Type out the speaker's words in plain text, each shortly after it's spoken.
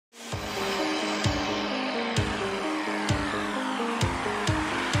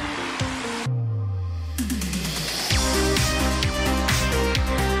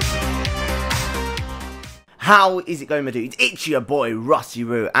How is it going, my dudes? It's your boy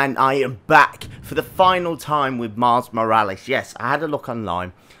RossiRoo, and I am back for the final time with Miles Morales. Yes, I had a look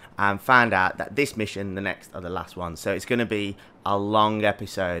online and found out that this mission, the next, are the last one. So it's going to be a long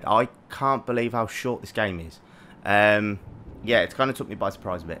episode. I can't believe how short this game is. Yeah, it kind of took me by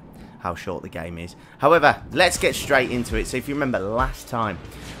surprise a bit how short the game is. However, let's get straight into it. So if you remember last time,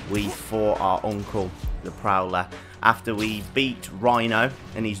 we fought our uncle, the Prowler, after we beat Rhino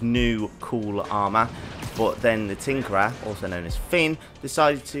and his new cool armor. But then the Tinkerer, also known as Finn,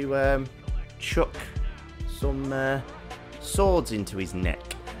 decided to chuck some swords into his neck.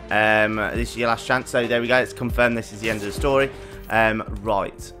 This is your last chance, so there we go. Let's confirm this is the end of the story.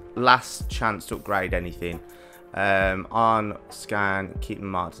 Right, last chance to upgrade anything. On scan, keep them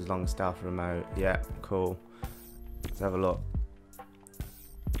marked as long as stealth remote. Yeah, cool. Let's have a look.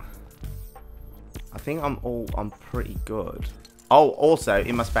 I think I'm pretty good. Oh, also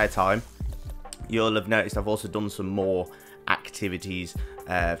in my spare time, you'll have noticed I've also done some more activities.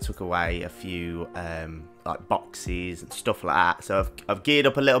 Took away a few like boxes and stuff like that. So I've geared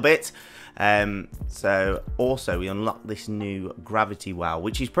up a little bit. So also we unlocked this new gravity well,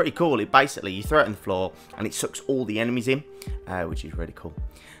 which is pretty cool. It basically, you throw it on the floor and it sucks all the enemies in, which is really cool.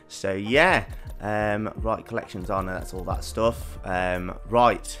 So yeah, right, collections on, and that's all that stuff.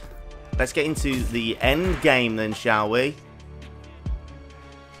 Right, let's get into the end game then, shall we?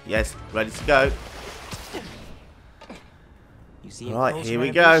 Yes, ready to go. You see, right, here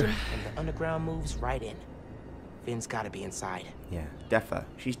we go. And the underground moves right in. Finn's got to be inside. Yeah, defo.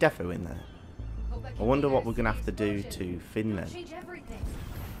 She's defo in there. I wonder what we're gonna have to do to Finn then.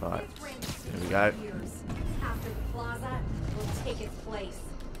 Right, here we go. After the plaza will take its place.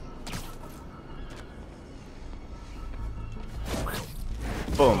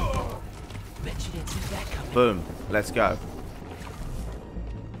 Boom. Bet you didn't see that coming. Boom. Let's go.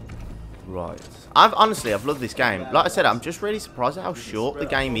 Right. I've loved this game. Like I said, I'm just really surprised at how short the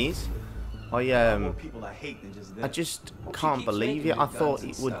game is. I just can't believe it. I thought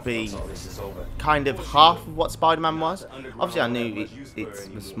it would be kind of half of what Spider-Man was. Obviously, I knew it's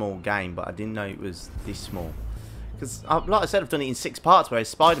a small game, but I didn't know it was this small. Because, like I said, I've done it in 6 parts, whereas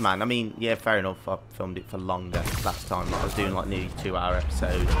Spider-Man, I mean, yeah, fair enough. I filmed it for longer last time. I was doing like nearly 2-hour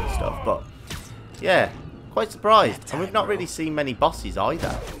episodes and stuff. But, yeah, quite surprised. And we've not really seen many bosses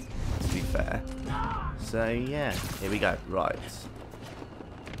either, to be fair. So, yeah, here we go. Right.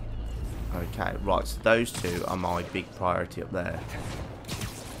 Okay, right, so those two are my big priority up there.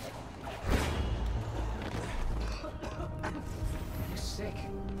 You're sick.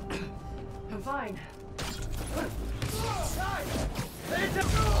 I'm fine.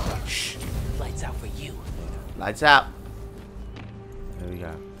 Shh. Lights out for you. Lights out. There we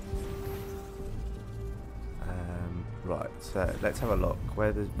go. Right, so let's have a look. Where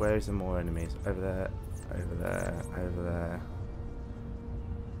is there more enemies? Over there, over there, over there.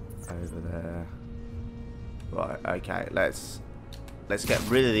 Over there. Right, okay, let's get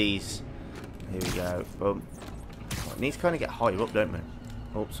rid of these. Here we go. Boom. Right, we need to kind of get higher up, don't we?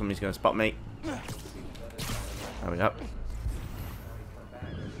 Oh, somebody's going to spot me. There we go.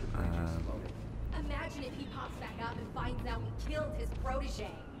 Imagine if he pops back up and finds out we killed his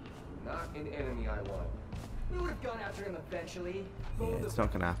protege. Not an enemy I want. We would have gone after him eventually. Yeah, it's not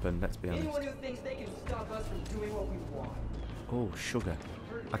going to happen, let's be honest. Anyone who thinks they can stop us from doing what we want. Oh, sugar.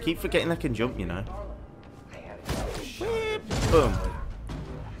 I keep forgetting I can jump, you know. I had it. Boom.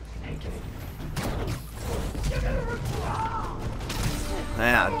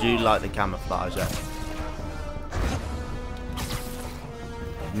 Yeah, I do like the camouflage.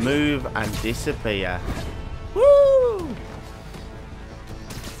 Move and disappear. Woo!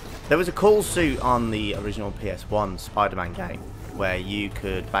 There was a cool suit on the original PS1 Spider-Man game where you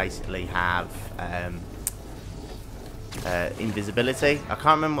could basically have invisibility. I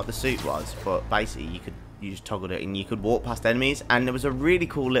can't remember what the suit was, but basically you just toggled it and you could walk past enemies, and there was a really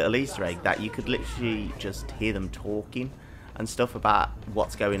cool little Easter egg that you could literally just hear them talking and stuff about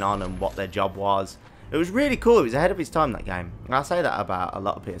what's going on and what their job was. It was really cool. It was ahead of its time, that game. And I say that about a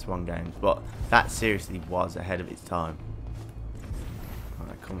lot of PS1 games, but that seriously was ahead of its time.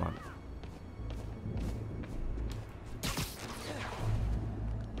 Alright, come on.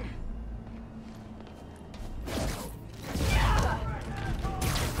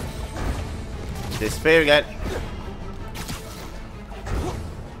 Disappear again.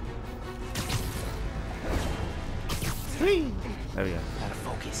 Whee! There we go. Gotta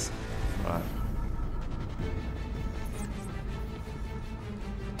focus. Right.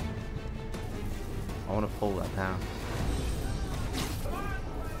 I want to pull that down.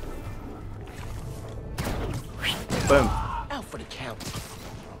 Boom. Out for the count.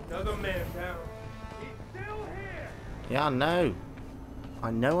 Another man down. He's still Yeah, I know.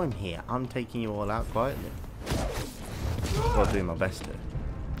 I know I'm here. I'm taking you all out quietly. I'll do my best to.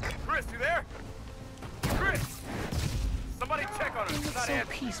 Chris, you there? Chris! Somebody check on her. She's not So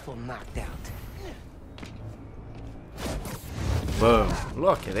answering. peaceful, knocked out. Boom.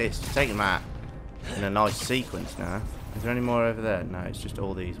 Look at this. Taking them out in a nice sequence now. Is there any more over there? No, it's just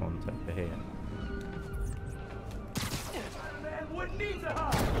all these ones over here. Man wouldn't need to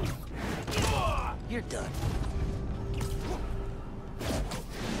hide. You're done.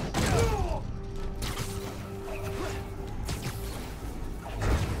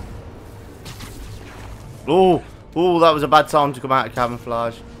 Oh, oh, that was a bad time to come out of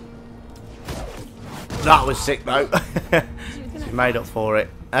camouflage. That was sick though. She made up for it.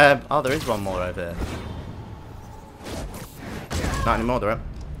 Oh, there is one more over there. Not anymore, there.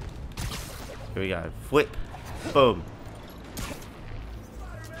 Here we go. Whip. Boom.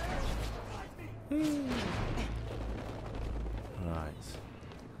 Right.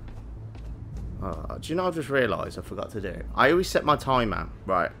 Oh, do you know, I've just realised I forgot to do it. I always set my timer.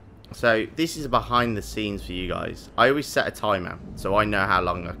 Right. So, this is behind the scenes for you guys. I always set a timer so I know how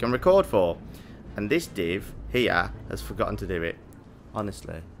long I can record for. And this div here has forgotten to do it.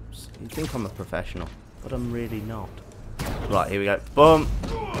 Honestly. You think I'm a professional, but I'm really not. Right, here we go. Boom.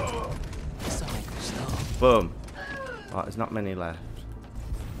 This will make them stop. Boom. Right, there's not many left.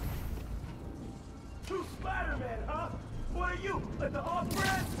 Who's Spider-Man, huh? What are you, like the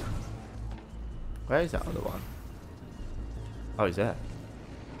off-brand? Where is that other one? Oh, he's there.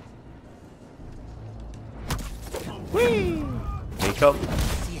 Whee! Here you come.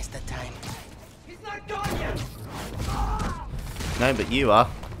 Siesta time. He's not done yet. No, but you are.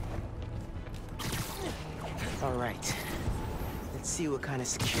 All right. Let's see what kind of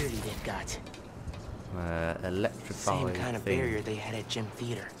security they've got. Electrified Same kind of thing. barrier they had at Gym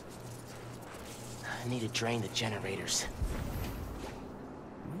Theater. I need to drain the generators.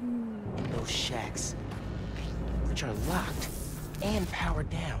 Those shacks, which are locked and powered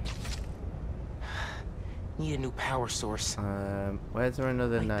down. Need a new power source. Where's there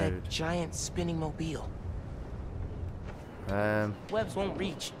another Like node? that giant spinning mobile. Um, Webs won't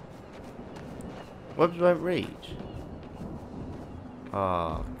reach. Webs won't reach.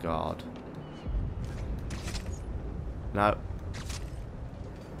 Oh God. No.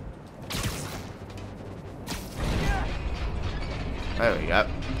 There we go.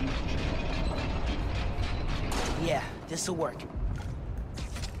 Yeah, this'll work.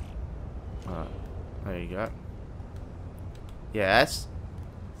 Right. There you go. Yes.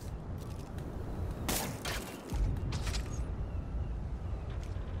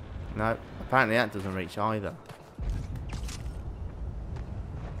 No, apparently that doesn't reach either.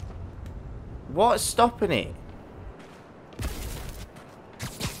 What's stopping it?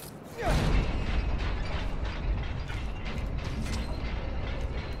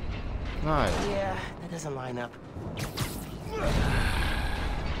 No. Yeah, that doesn't line up.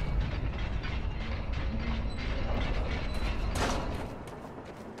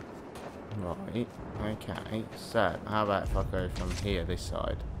 Right, okay, so how about if I go from here, this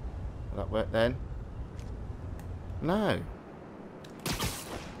side? Will that work then? No.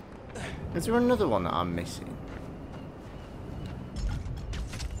 Is there another one that I'm missing?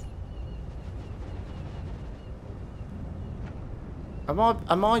 Am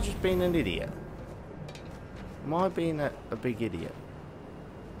I just being an idiot? Am I being a big idiot?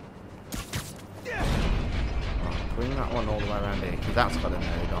 Right, bring that one all the way around here, because that's got a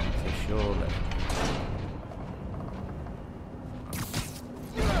node on, so surely.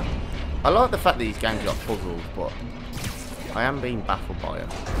 I like the fact that these games got puzzles, but I am being baffled by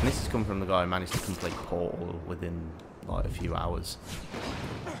it. And this has come from the guy who managed to complete Portal within like a few hours.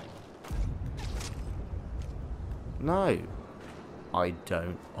 No. I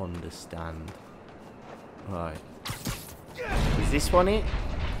don't understand. Right. Is this one it?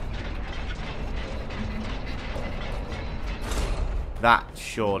 That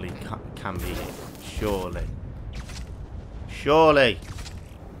surely can be it. Surely. Surely.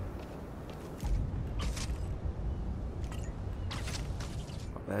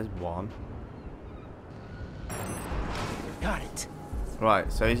 There's one. Got it.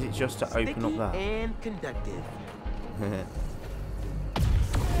 Right, so is it just to open up that? And conductive.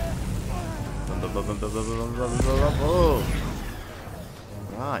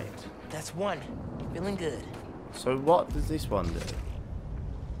 Right. That's one. Feeling good. So what does this one do?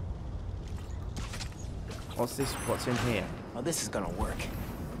 What's this? What's in here? Oh, this is gonna work.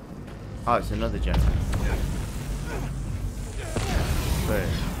 Oh, it's another generator. Boom.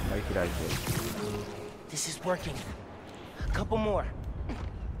 Okie dokie. This is working. A couple more.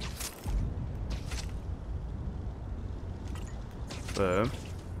 Boom.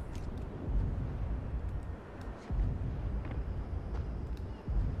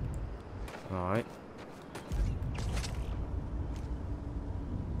 Right.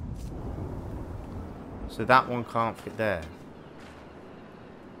 So that one can't fit there.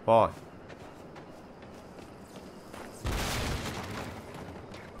 Why?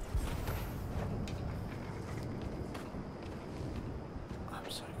 I'm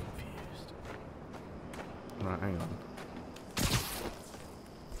so confused. Right, hang on.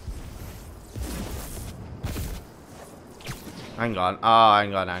 Hang on. Oh,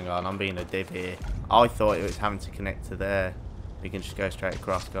 hang on. I'm being a div here. I thought it was having to connect to there. You can just go straight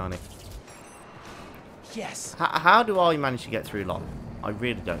across, can't it? Yes. How do I manage to get through lock? I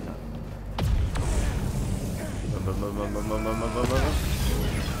really don't know.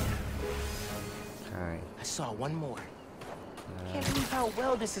 Okay. I saw one more. Can't believe how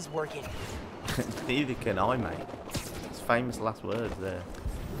well this is working. Neither can I, mate. It's famous last words there.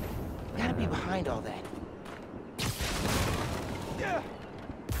 Gotta be behind all that.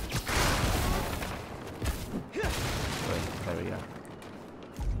 Wait, there we go.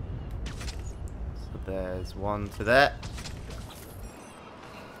 So there's one to there.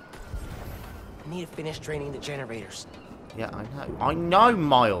 I need to finish draining the generators. Yeah, I know. I know,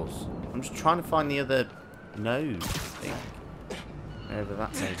 Miles. I'm just trying to find the other node thing. Wherever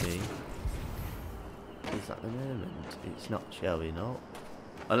that may be. Is that the moment? It's not showing up.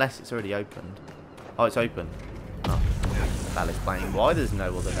 Unless it's already opened. Oh, it's open. Oh. That'll explain why there's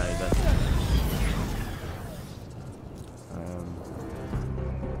no other node then.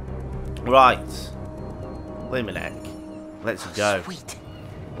 Right. Liminic. Let's go. Sweet.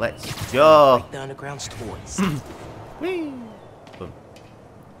 Let's go. Like the underground's toys. Whee! Boom.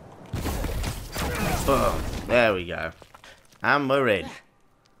 Boom. There we go. And we're in.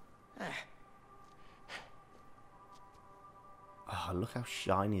 Oh, look how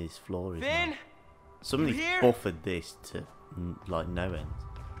shiny this floor is. Finn? Man. Somebody's here? buffered this to like no end.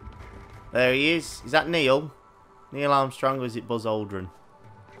 There he is. Is that Neil? Neil Armstrong, or is it Buzz Aldrin?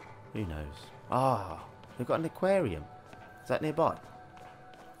 Who knows? Ah, they've got an aquarium. Is that nearby?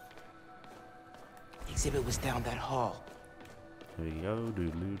 The exhibit was down that hall. There we go.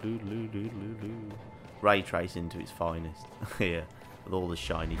 Doodaloo, doodaloo, doodaloo, doo. Ray tracing to its finest. Yeah, with all the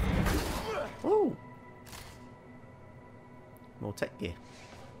shiny things. Ooh. More tech gear.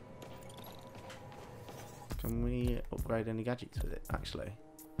 Can we upgrade any gadgets with it, actually?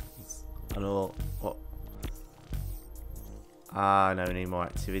 I know what. Ah, no, we need more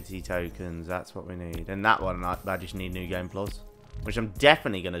activity tokens. That's what we need. And that one, I just need New Game Plus. Which I'm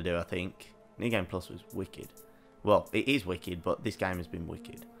definitely going to do, I think. New Game Plus was wicked. Well, it is wicked, but this game has been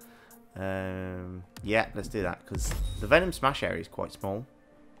wicked. Yeah, let's do that. Because the Venom Smash area is quite small.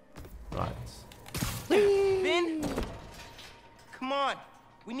 Right. Finn? Come on.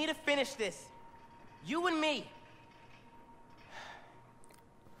 We need to finish this. You and me.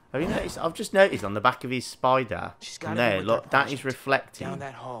 Have you noticed? I've just noticed on the back of his spider. gotta There, be with look, that that is project. reflecting Down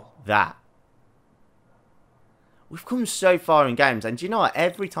that hall. that. We've come so far in games, and do you know what?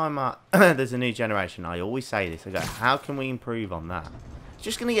 Every time there's a new generation, I always say this. I go, how can we improve on that? It's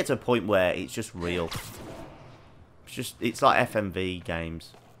just going to get to a point where it's just real. It's like FMV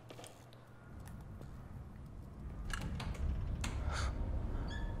games.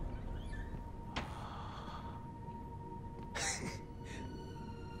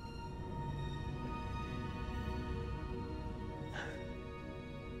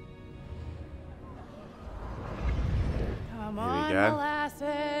 Come Here we on, go.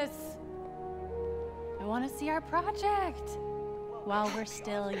 molasses. I want to see our project while we're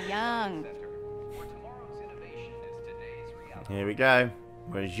still young. Here we go.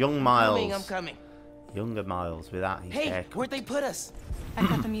 Whereas young I'm Miles, coming. younger Miles without his Hey, haircut. where'd they put us? I've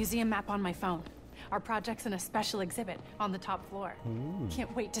got the museum map on my phone. Our project's in a special exhibit on the top floor.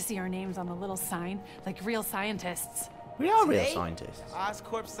 Can't wait to see our names on the little sign, like real scientists. We are real Today, scientists.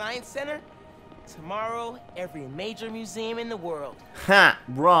 Oscorp Science Center. Tomorrow, every major museum in the world. Ha!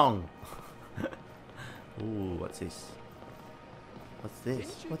 Wrong. Ooh, what's this? What's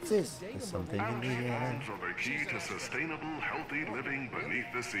this? What's this? There's something in the air. Farms are the key to sustainable, healthy living beneath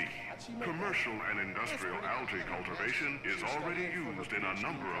the sea. Commercial and industrial algae cultivation is already used in a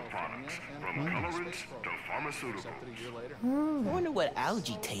number of products, from colorants to pharmaceuticals. I wonder what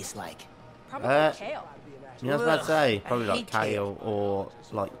algae tastes like. Probably kale. Yeah, I was about to say, probably I like hate kale or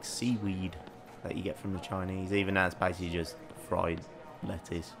like seaweed that you get from the Chinese, even though it's basically just fried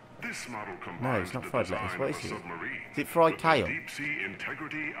lettuce. This model No, combines it's not the fried design lettuce. What of is a it? submarine Is it fried with the kale? deep sea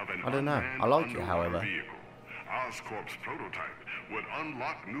integrity of an I don't know. unmanned I like it, underwater however. vehicle. Oscorp's prototype would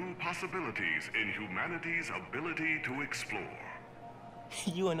unlock new possibilities in humanity's ability to explore.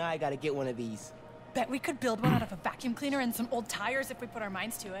 You and I gotta get one of these. Bet we could build one out of a vacuum cleaner and some old tires if we put our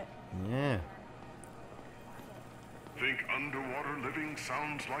minds to it. Yeah. Think underwater living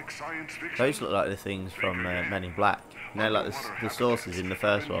sounds like science fiction? Those look like the things from Men in Black. You know, like the sources in the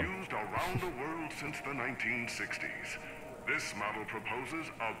first one. Used around the world since the 1960s. This model proposes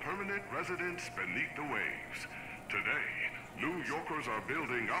a permanent residence beneath the waves. Today, New Yorkers are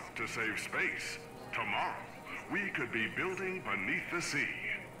building up to save space. Tomorrow, we could be building beneath the sea.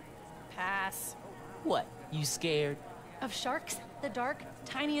 Pass. What? You scared? Of sharks, the dark,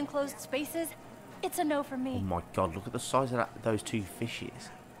 tiny enclosed spaces? It's a no for Oh me. my god, look at the size of those two fishes.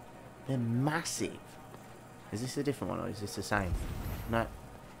 They're massive. Is this a different one or is this the same? No. Look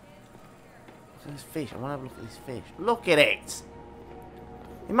at this fish. I want to have a look at this fish. Look at it!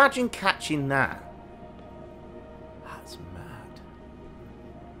 Imagine catching that. That's mad.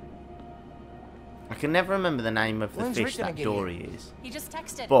 I can never remember the name of the When's fish Rick gonna that get Dory here? is. He just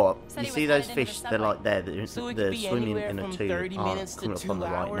texted. But Said you he see was those headed into fish, the they're subway. like there, So it they're could be swimming anywhere in a from tube 30 minutes to coming up 2 on the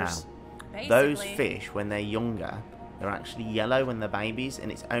right now. hours. Those Basically. fish, when they're younger, they're actually yellow when they're babies,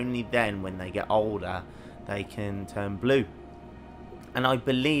 and it's only then when they get older they can turn blue. And I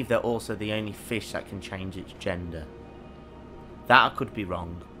believe they're also the only fish that can change its gender. That I could be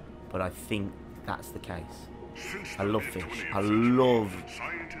wrong, but I think that's the case. Since I the love mid-20th fish. I century, love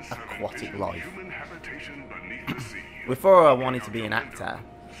scientists have aquatic envisioned life. human habitation beneath the sea. Before I wanted to be an actor,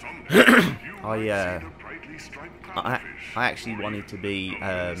 Someday, you I, might see the brightly striped clownfish, I actually wanted to be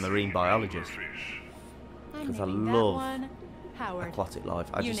a marine biologist. I'm Because I naming that love one Howard. aquatic life.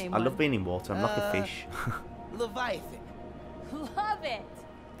 You name I love one. being in water. I'm like a fish. Leviathan. Love it.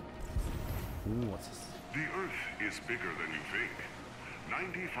 Ooh, what's this? The Earth is bigger than you think.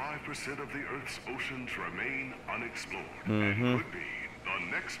 95% of the Earth's oceans remain unexplored and could be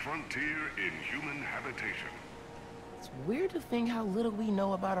the next frontier in human habitation. It's weird to think how little we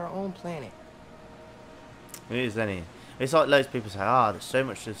know about our own planet. It is, isn't it? It's like loads of people say, ah, there's so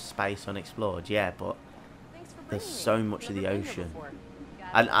much of space unexplored. Yeah, but Thanks for there's bringing so me. much of the Never been here ocean. before.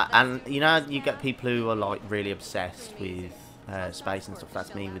 And you know, you get people who are like really obsessed with space and stuff.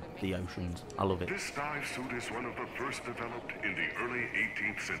 That's me with the oceans. I love it. This dive suit is one of the first developed in the early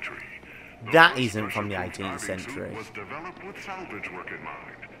 18th century. The That first isn't from the pressure-proof 18th diving suit century. was developed with salvage work in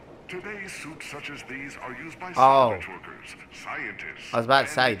mind. Today's suits such as these are used by Oh. salvage workers, scientists. I was about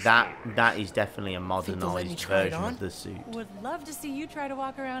to say and that explorers. is definitely a they'll let me modernised try it version on? of the suit. Would love to see you try to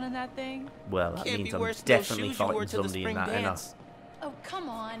walk around in that thing. Well, that Can't means be I'm worse than those definitely shoes you wore fighting to the somebody in spring that. Ain't I? dance. Oh, come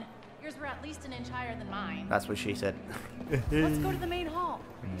on. Yours were at least an inch higher than mine. That's what she said. Let's go to the main hall.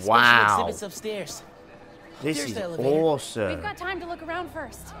 Special Wow, exhibits upstairs. this There's is the elevator. awesome. We've got time to look around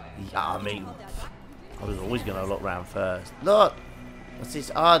first. Yeah, I mean, I was always going to look round first. Look! What's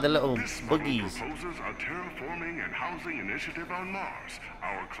this? Ah, the little This model buggies. proposes a terraforming and housing initiative on Mars,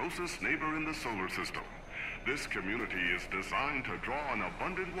 our closest neighbor in the solar system. This community is designed to draw on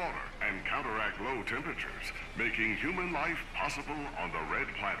abundant water and counteract low temperatures, making human life possible on the red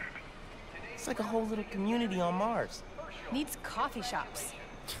planet. It's like a whole little community on Mars. Needs coffee shops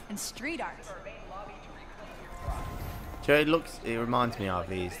and street art. So it reminds me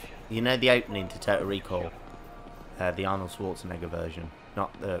of is, you know, the opening to Total Recall, the Arnold Schwarzenegger version,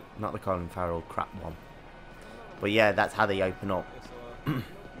 not the Colin Farrell crap one. But yeah, that's how they open up.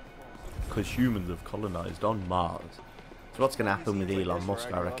 Because humans have colonised on Mars. So what's going to happen with Elon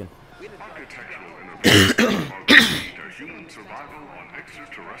Musk, I reckon? Architectural innovations are key to human survival on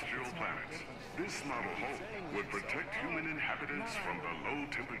extraterrestrial planets. This model home would protect human inhabitants from the low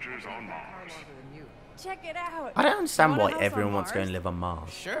temperatures on Mars. Check it out. I don't understand Want a why house everyone on wants to go Mars? and live on Mars.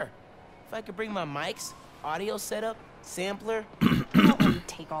 Sure. If I could bring my mics, audio setup, sampler. Don't let me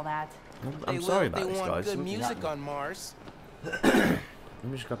take all that. I'm they sorry will if about they this, want guys. good Something's music happening. on Mars. Let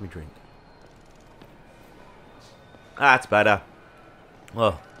me just grab my drink. That's better.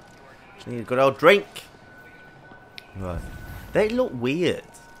 Oh, just need a good old drink. Right. They look weird.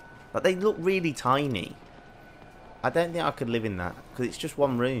 Like, they look really tiny. I don't think I could live in that, because it's just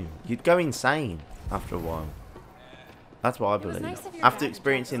one room. You'd go insane after a while. That's what I was believe. nice of your After dad to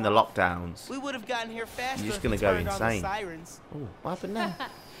experiencing the drop lockdowns. We would have gotten here faster. just if gonna we go turned on the insane. sirens. Oh, what happened now?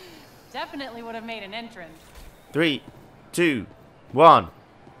 Definitely would have made an entrance. 3, 2, 1,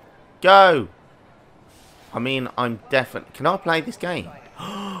 go! I mean, I'm definitely... Can I play this game?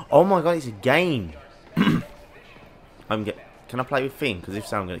 Oh my god, it's a game! Can I play with Finn? Because if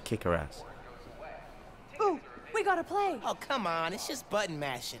so, I'm going to kick her ass. Ooh, we gotta play. Oh, come on. It's just button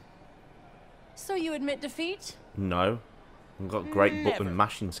mashing. So you admit defeat? No. I've got great Never. button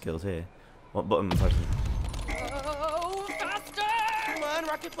mashing skills here. What button am I pressing? Oh, faster! Come on,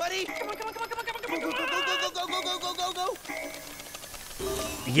 Rocket Buddy. Come on, come on, come on, come on, come on, Go, come go, on, go, go, go, go, go, go, go, go, go.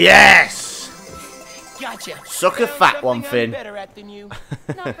 Yes! Gotcha. Suck a Found fat something one, I'm Finn. better at than you.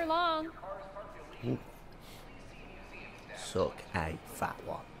 Not for long. Suck a fat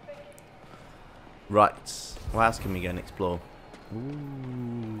one. Right. What else can we go and explore?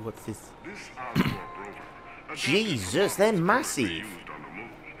 Ooh, what's this? This Oscorp rover, Jesus, they're massive. used on the moon,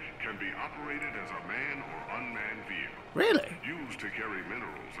 can be operated as a man or unmanned vehicle. Really? Used to carry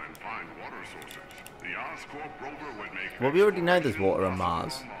minerals and find water sources. The Oscorp rover would make. Well, we already know there's water on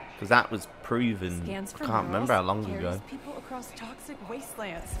Mars. Because that was proven. Scans I for can't remember how long minerals, ago. carries people across toxic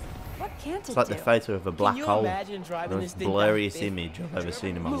wastelands. What can't It's it like do? the photo of a black you hole. imagine driving The this most thing down blurriest Fifth? image I've ever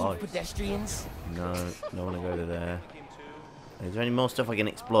seen in my Move, life. pedestrians. No, don't want to go to there. Is there any more stuff I can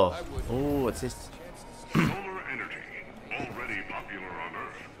explore? Oh, what's this? Solar energy, already popular on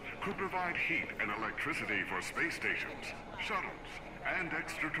Earth, could provide heat and electricity for space stations, shuttles, and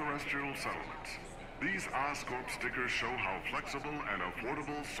extraterrestrial settlements. These Oscorp stickers show how flexible and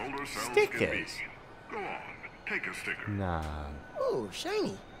affordable solar cells can be. Stickers? Go on, take a sticker. Nah. Ooh,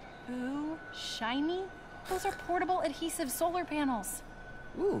 shiny. Ooh, shiny? Those are portable adhesive solar panels.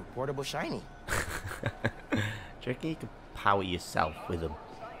 Ooh, portable shiny. Do you reckon you could power yourself with them?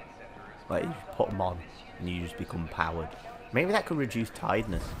 Like, you just put them on and you just become powered. Maybe that could reduce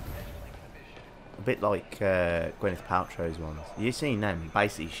tiredness. A bit like Gwyneth Paltrow's ones. You've seen them.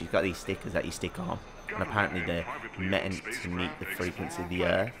 Basically, she's got these stickers that you stick on. And apparently they're meant to meet the frequency of the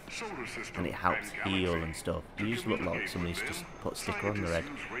Earth. And it helps heal and stuff. You just look like somebody's just put a sticker on their head.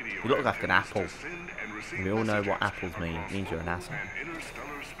 You look like an apple. And we all know what apples mean. It means you're an asshole.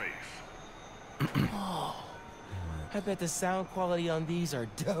 I bet the sound quality on these are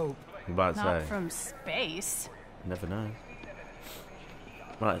dope. I'm about to Not say. from space. Never know.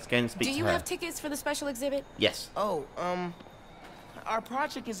 Right, let's go and speak Do to you her. have tickets for the special exhibit? Yes. Oh, our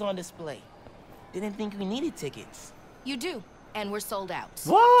project is on display. Didn't think we needed tickets. You do, and we're sold out.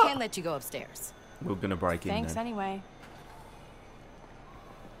 What? Can't let you go upstairs. We're gonna break in Thanks then. anyway.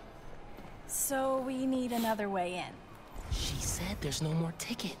 So we need another way in. She said there's no more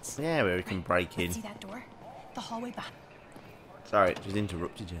tickets. Yeah, where we can break in. See that door? The hallway back. Sorry, just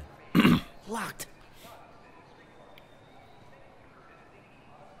interrupted you. Locked.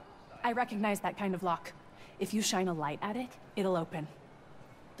 I recognize that kind of lock. If you shine a light at it, it'll open.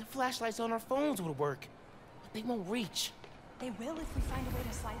 The flashlights on our phones would work, but they won't reach. They will if we find a way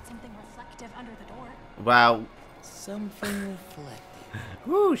to slide something reflective under the door. Wow. Something reflective.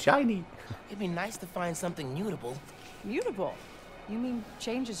 Woo, shiny. It'd be nice to find something mutable. Mutable? You mean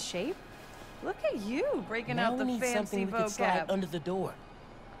changes shape? Look at you breaking Now out the we need fancy something we could slide vocab. under the door.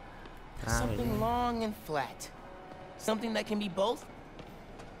 Ah, Something yeah. long and flat. Something that can be both.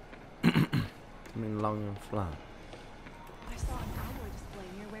 Something long and flat. I saw an alloy display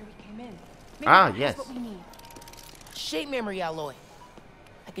near where we came in. Maybe Ah, that has yes. what we need. Shape memory alloy.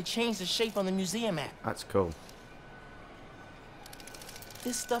 I could change the shape on the museum map. That's cool.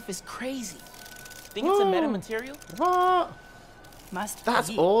 This stuff is crazy. Think it's a Whoa. metamaterial? What? Must That's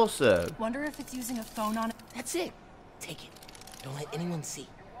be. awesome. Wonder if it's using a phone on it. That's it. Take it. Don't let anyone see.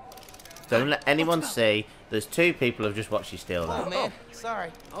 Don't let anyone see. There's two people who've just watched you steal Oh that. man,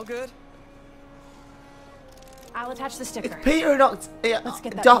 sorry. All good? I'll attach the sticker. It's Peter and Let's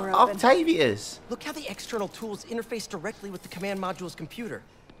get that door open. Octavius. Look how the external tools interface directly with the command module's computer.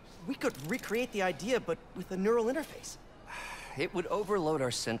 We could recreate the idea, but with a neural interface. It would overload our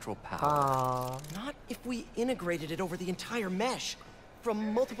central power. Ah. Not if we integrated it over the entire mesh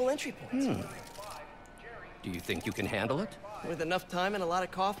from multiple entry points. Do you think you can handle it? With enough time and a lot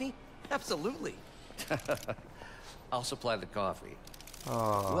of coffee? Absolutely. I'll supply the coffee.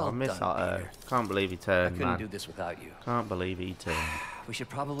 Oh, Well I miss done, that. Peter. Can't believe he I turned, couldn't man. do this without you. Can't believe he turned. We should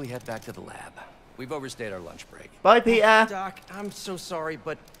probably head back to the lab. We've overstayed our lunch break. Bye, Peter. Doc, I'm so sorry,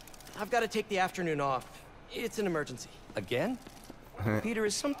 but I've got to take the afternoon off. It's an emergency. Again? Peter,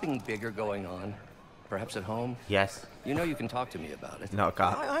 is something bigger going on? Perhaps at home? Yes. You know you can talk to me about it. No, I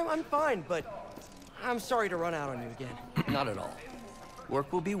can't. I'm fine, but I'm sorry to run out on you again. Not at all.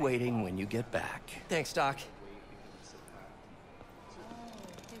 Work will be waiting when you get back. Thanks, Doc. Do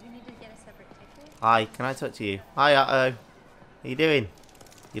we need to get a separate ticket? Hi, can I talk to you? Hi, Otto. How you doing?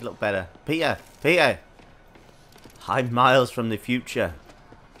 You look better. Peter. Peter. I'm Miles from the future.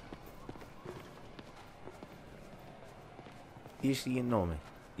 You just ignore me.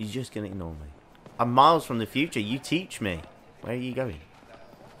 You're just gonna ignore me. I'm Miles from the future. You teach me. Where are you going?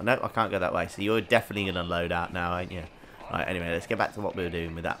 Oh, no, I can't go that way. So you're definitely gonna load out now, ain't you? Right. Anyway, let's get back to what we were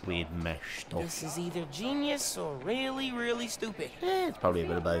doing with that weird mesh stuff. This is either genius or really, really stupid. It's probably a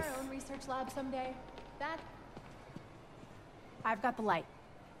bit of both. Our own research lab someday. That I've got the light.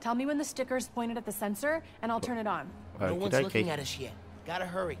 Tell me when the sticker's pointed at the sensor, and I'll turn it on. No one's Okey-dokey. looking at us yet. Gotta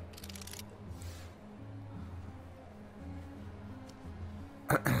hurry.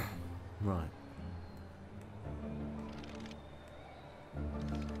 Right.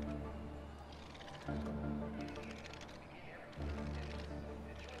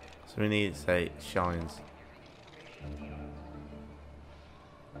 So we need to say it shines.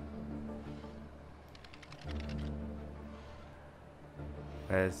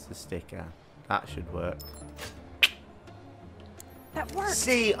 Where's the sticker? That should work. That worked.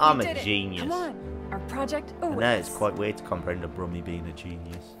 See, I'm You a did it. genius. Come on. Our project. Oh, I know it's quite weird to comprehend a Brummy being a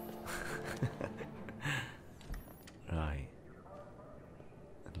genius. Right.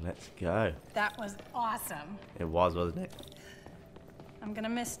 Let's go. That was awesome. It was, wasn't it? I'm gonna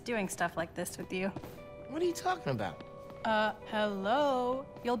miss doing stuff like this with you. What are you talking about? Hello?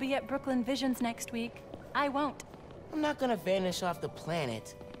 You'll be at Brooklyn Visions next week. I won't. I'm not gonna vanish off the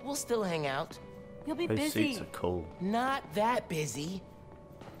planet. We'll still hang out. You'll be Those busy. suits are cool. Not that busy.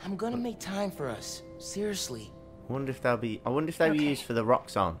 I'm gonna make time for us. Seriously. I wonder if they'll be. I wonder if they'll be used for the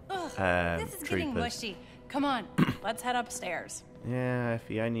Roxxon This is getting troopers. mushy. Come on, let's head upstairs. Yeah, if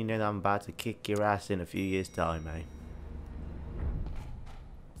you only knew that I'm about to kick your ass in a few years' time, eh?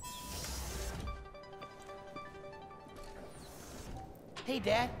 Hey,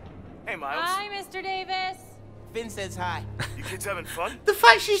 Dad. Hey, Miles. Hi, Mr. Davis. Finn says hi. You kids having fun? The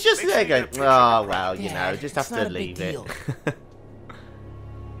fact she's just Make there sure you going, get a picture oh of the well, you Dad, know, just have it's to not a big leave it. deal.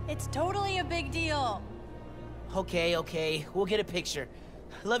 It's totally a big deal. Okay, okay. We'll get a picture.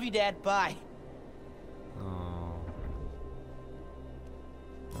 Love you, Dad. Bye. Oh.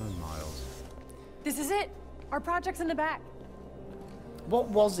 Oh, Miles. This is it. Our project's in the back. What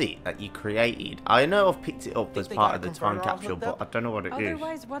was it that you created? I know I've picked it up Think as they part got of a the time converter all capsule, hooked but up? I don't know what it is.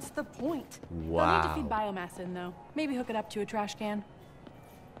 Otherwise, what's the point? They'll need to Wow. feed biomass in, though. Maybe hook it up to a trash can.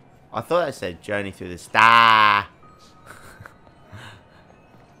 I thought I said journey through the star.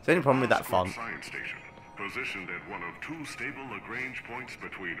 Is there any problem with that Oscorp font? Science Station, positioned at one of two stable Lagrange points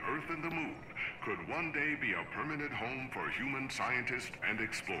between Earth and the Moon, could one day be a permanent home for human scientists and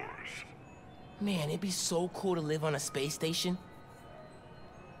explorers. Man, it'd be so cool to live on a space station.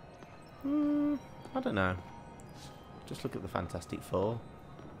 I don't know. Just look at the Fantastic Four.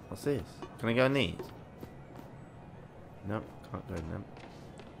 What's this? Can I go in these? Nope, can't go in them.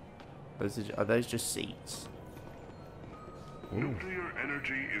 Are those just seats? Ooh. Nuclear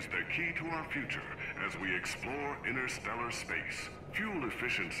energy is the key to our future as we explore interstellar space. Fuel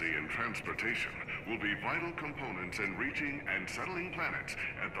efficiency and transportation will be vital components in reaching and settling planets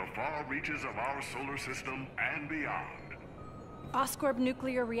at the far reaches of our solar system and beyond. Oscorp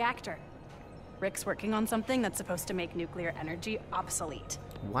nuclear reactor. Rick's working on something that's supposed to make nuclear energy obsolete.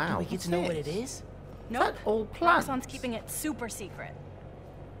 Wow. Do we get what's to know what this? it is? Nope. all planned? Roxxon's keeping it super secret.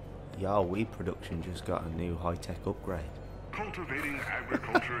 Yo, we production just got a new high-tech upgrade. Cultivating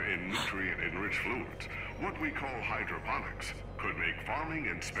agriculture in nutrient-enriched fluids, what we call hydroponics, could make farming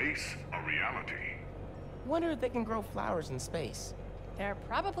in space a reality. Wonder if they can grow flowers in space. They're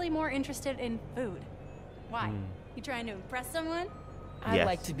probably more interested in food. Why? You trying to impress someone? I Yes.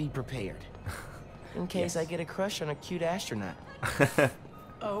 like to be prepared. In case I get a crush on a cute astronaut.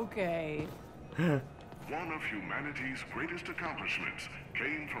 Okay. One of humanity's greatest accomplishments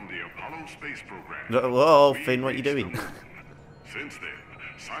came from the Apollo space program. Whoa, We Finn, what you reached the doing? moon. Since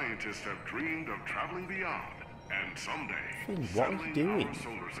then, scientists have dreamed of traveling beyond, and someday, Finn, what are you settling doing? our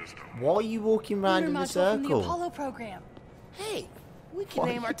solar system. Why are you walking around in Lunar a module from the circle? Apollo program. Hey, we can Why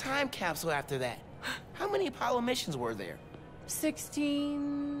name you- our time capsule after that. How many Apollo missions were there?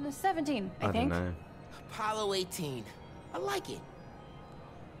 16, 17, I I don't think. know. Apollo 18. I like it.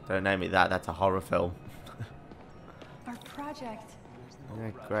 Don't name it that. That's a horror film. Our project.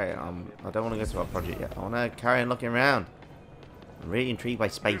 Yeah, great. I don't want to go to our project yet. I want to carry on looking around. I'm really intrigued by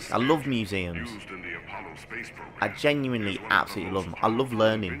space. I love museums. Used in the Apollo space program I genuinely is one of the absolutely love most them. I love powerful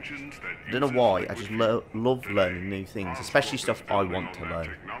learning. inventions that I don't know uses why. I liquid just fuel. love Today, learning new things, especially Oscorp stuff is I building want on to that learn.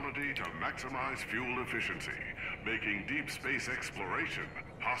 technology to maximize fuel efficiency, making deep space exploration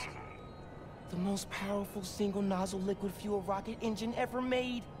possible. The most powerful single nozzle liquid fuel rocket engine ever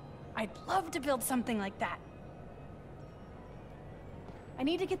made. I'd love to build something like that. I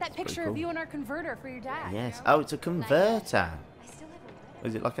need to get that picture cool. of you in our converter for your dad. Yes. Oh, it's a converter. I still haven't read it.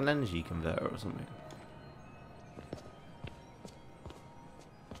 Is it like an energy converter or something?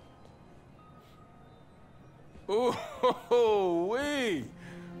 Oh, wait!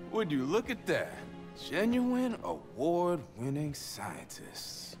 Would you look at that? Genuine award-winning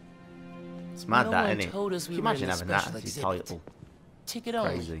scientists. It's mad No that, one isn't it? told us Can we you were in imagine a having that special as your exhibit. title? Ticket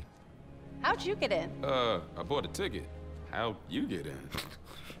only. Crazy. How'd you get in? I bought a ticket. How'd you get in?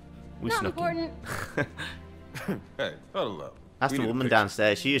 We Not snuck in. important. Hey, huddle up. That's the woman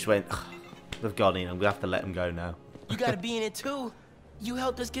downstairs. She just went, they've gone in. I'm going to have to let them go now. You gotta be in it too. You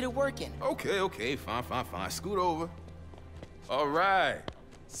helped us get it working. Okay. Fine. Scoot over. All right.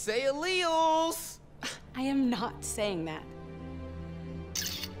 Say alleles. I am not saying that.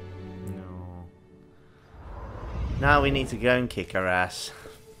 No. Now we need to go and kick her ass.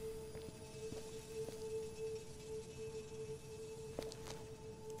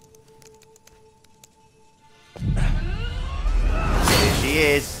 Here she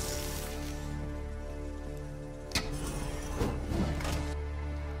is.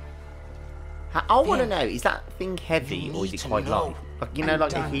 I want to know, is that thing heavy or is it quite light? Like, you know,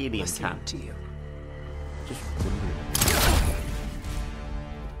 like a helium can. Just wondering.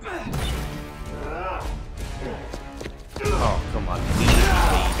 Oh, come on.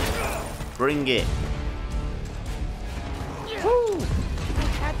 Bring it. Woo.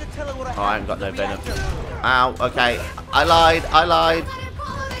 Oh, I haven't got no venom. Ow, okay. I lied.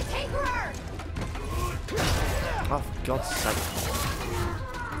 Oh, for God's sake.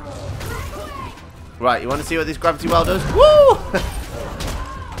 Right, you want to see what this gravity well does? Woo!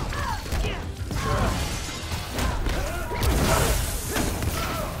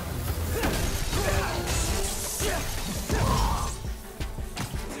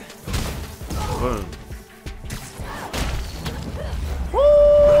 Boom.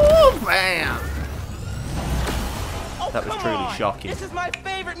 Woo! Bam! That was truly shocking. This is my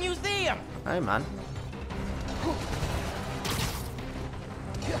favorite museum. Hey, man.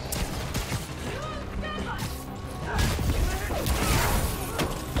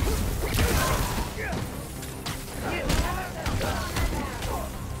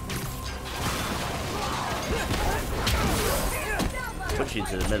 Push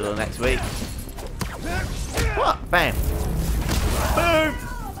into the middle of next week. What? Bam! Boom!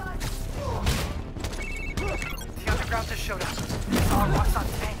 The underground just showed up. It's our Roxxon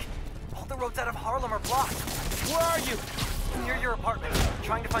tank. All the roads out of Harlem are blocked. Where are you? Near your apartment.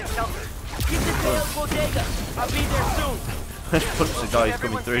 Trying to find shelter. Get to Dale's bodega. I'll be there soon. Let's punch the guy who's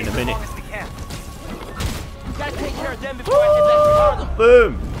coming through in a minute. Gotta take care of them before I head back to Harlem.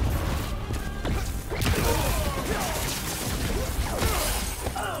 Boom!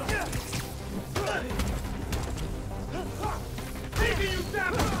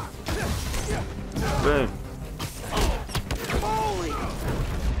 Boom. Holy!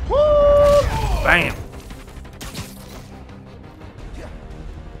 Woo! Bam!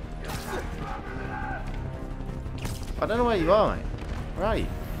 I don't know where you are, mate. Where are you?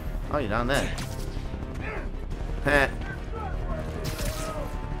 Oh, you're down there. Heh.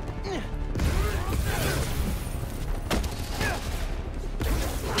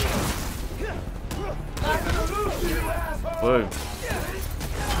 Boom.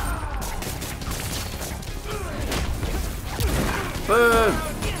 Boom!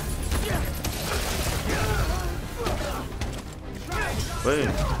 Boom!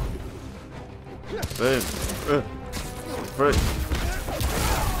 Boom! Boom!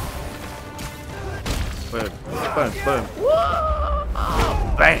 Boom! Boom! Boom! Whoa!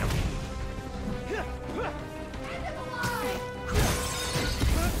 Bam!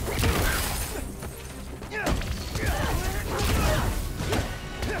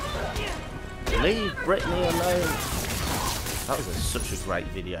 Leave Brittany alone. That was such a great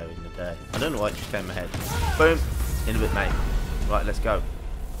video in the day. I don't know why it just came ahead. Boom. In a bit, mate. Right, let's go.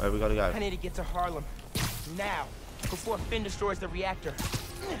 Where we gotta go? I need to get to Harlem. Now. Before Finn destroys the reactor.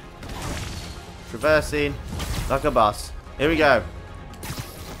 Traversing. Like a boss. Here we go.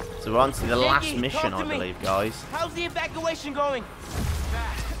 So we're on to the last mission, I believe, guys. How's the evacuation going?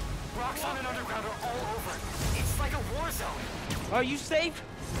 Bad. Roxxon and underground are all over. It's like a war zone. Are you safe?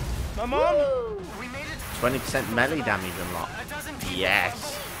 My mom? We made it. 20% melee damage unlocked.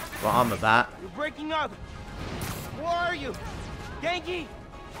 Yes. What I'm about. You're breaking up. Where are you? Genki?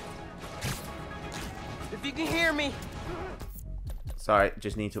 If you can hear me. Sorry,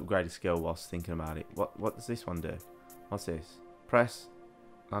 just need to upgrade a skill whilst thinking about it. What does this one do? What's this? Press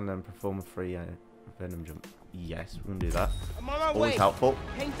and then perform a free venom jump. Yes, we're gonna do that. I'm on my Always way. helpful.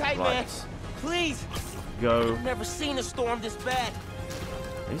 Hang tight, Right. man. Please. Go. I've never seen a storm this bad.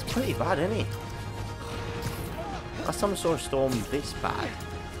 It's pretty bad, isn't it? Last time I saw a storm this bad,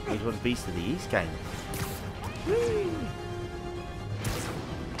 it was Beast of the East game. Whee!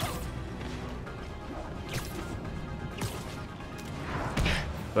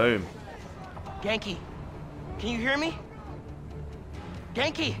 Boom. Genki, can you hear me?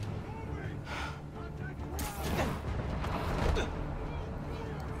 Genki!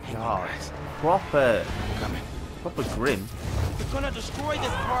 God, proper grim. We're gonna destroy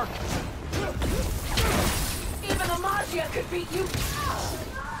this park. Even the Maggia could beat you.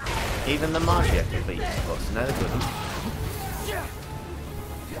 Even the Maggia can beat us. No good.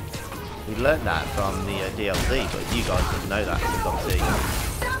 We learned that from the DLC, but you guys didn't know that because obviously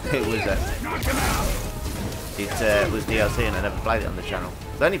it was DLC and I never played it on the channel.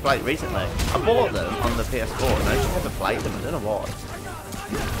 I only played it recently. I bought them on the PS4 and I just never played them. I don't know why.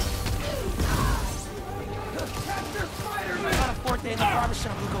 In the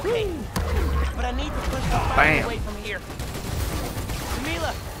barbershop will go okay. But I need to push the fire away from here.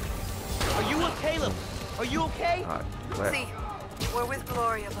 Camila, are you with Caleb? Are you okay? See, we're with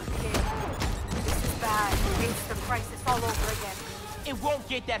Gloria, but Caleb, this is bad. It's the crisis all over again. It won't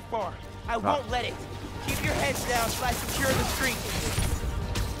get that far. I won't let it. Keep your heads down till I secure the street.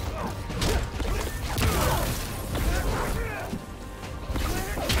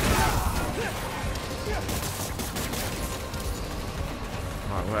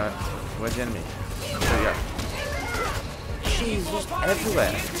 Alright, where's the enemy? There we go. She's just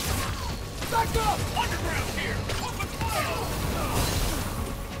everywhere. Back up! Underground here!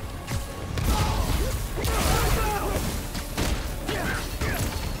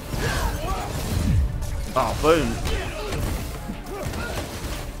 Oh, boom!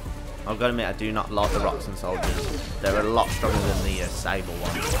 I've got to admit, I do not like the Roxxon soldiers. They're a lot stronger than the Sable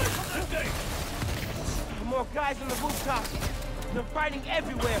ones. More guys on the rooftop. They're fighting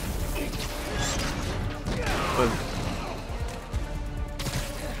everywhere. Boom.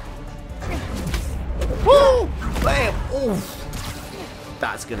 Woo! Bam! Oof!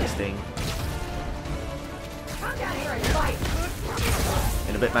 That's gonna sting. Come down here and fight.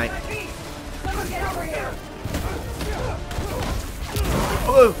 In a bit, mate. Someone get over here.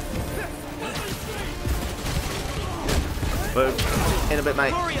 Boom! Boom. In a bit,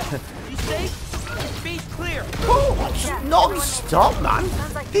 mate. Gloria, you safe? Speed's clear. Oh, non-stop, man.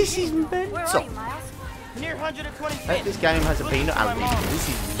 This is mental. Where are you, Miles? Near 125th. This game has a peanut allergy. This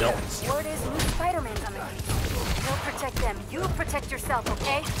is nuts. Word is new Spider-Man coming. He'll protect them. You protect yourself,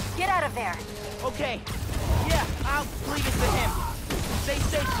 okay? Get out of there. Okay. Yeah, I'll leave it to him. Stay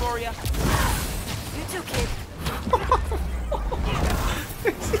safe, Gloria. You too, kid.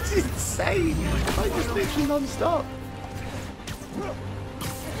 This is insane. I just literally non-stop.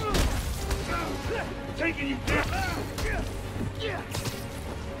 Taking you down.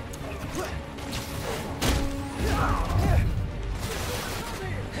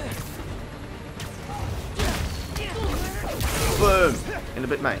 Boom. In a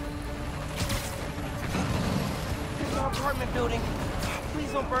bit, mate. There's our apartment building.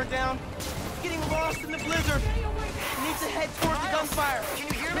 Please don't burn down. Getting lost in the blizzard. Need to head towards the gunfire. Can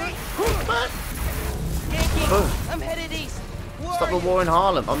you hear me? Yankee, I'm headed east. Stop the war in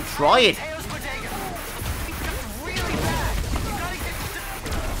Harlem. I'm trying.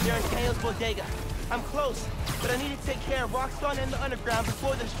 They're in Teo's bodega. I'm close, but I need to take care of Roxxon and the underground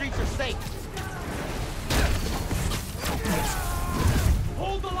before the streets are safe.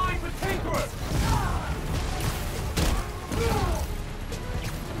 Hold the line for Tinkerer!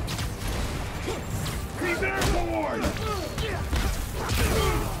 He's airborne!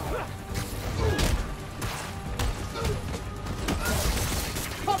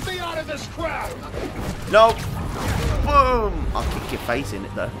 Put me out of this crowd! No. Boom. I'll kick your face in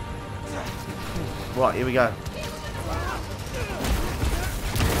it, though. Right, here we go.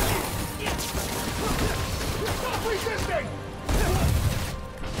 Stop resisting!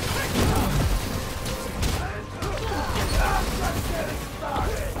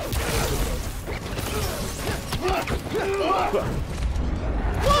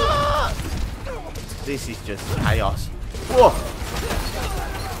 This is just chaos. Whoa.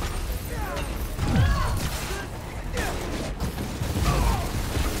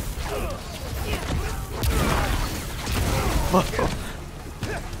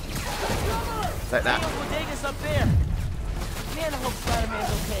 Like that. Teo's bodega's up there. Man, I hope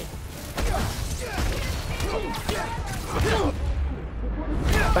Spider-Man's okay.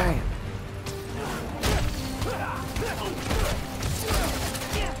 Bam.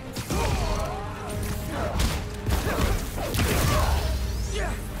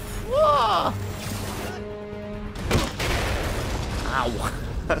 Whoa. Ow.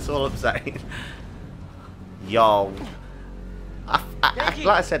 That's all I'm saying. Yo.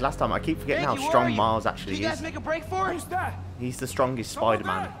 Like I said last time, I keep forgetting how strong Miles actually is. Did you guys make a break for it? Who's that? He's the strongest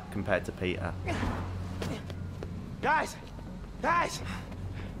Spider-Man compared to Peter. Guys!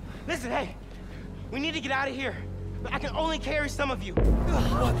 Listen, hey! We need to get out of here. But I can only carry some of you.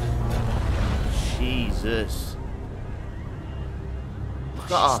 Jesus. Look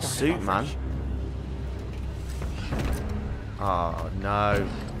at our suit, man. Oh, no.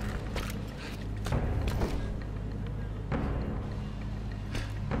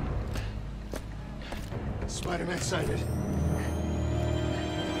 Spider-Man sighted.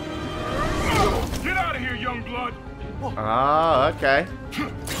 Get out of here, young blood! Ah, okay.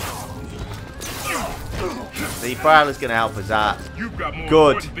 The Prowler's gonna help us out. You've got more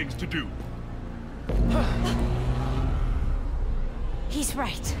Good. important things to do. He's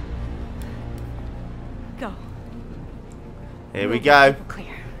right. Go. Here we go.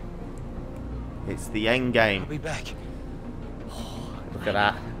 Clear. It's the end game. I'll be back. Look at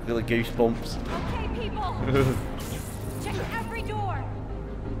that. Look at the goosebumps. Okay, people. Check every door.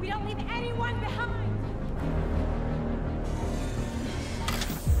 We don't leave anyone behind.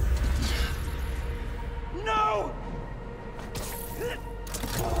 No!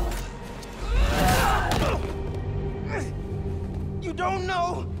 You don't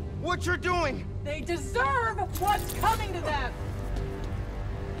know what you're doing. They deserve what's coming to them.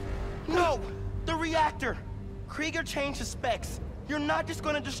 No, the reactor. Krieger changed the specs. You're not just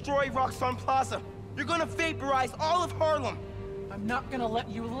gonna destroy Roxxon Plaza. You're gonna vaporize all of Harlem. I'm not gonna let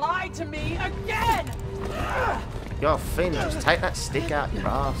you lie to me again. Yo, Finn, just take that stick out your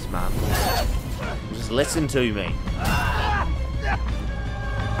ass, man. Just listen to me.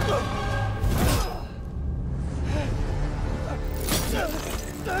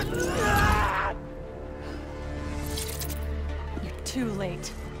 You're too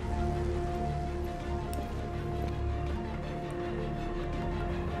late.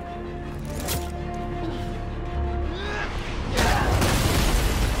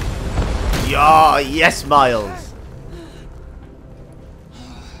 Yeah, yes, Miles.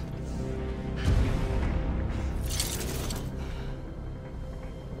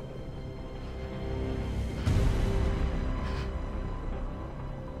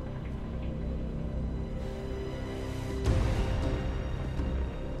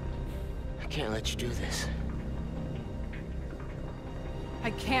 I can't let you do this.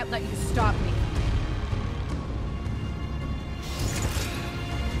 I can't let you stop me.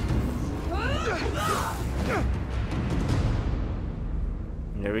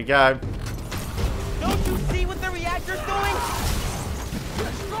 Here we go. Don't you see what the reactor's doing?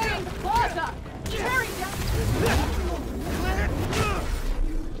 Destroying the plaza. Tearing down.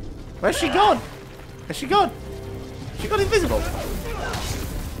 Where's she gone? Has she gone? She got invisible.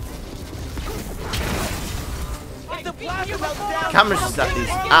 If the plaza melts down, Camera stuff is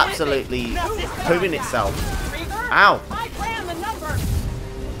absolutely proving itself. Ow. I ran the numbers.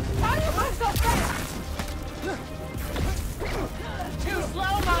 How do you move so fast? Too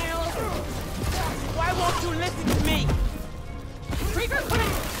slow, Miles. why won't you listen to me? Krieger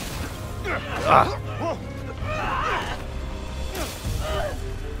couldn't.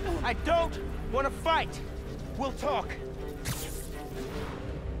 I don't want to fight. We'll talk.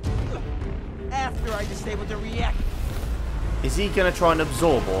 After I disable the reactor. Is he going to try and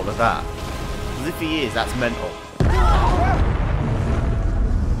absorb all of that? Because if he is, that's mental.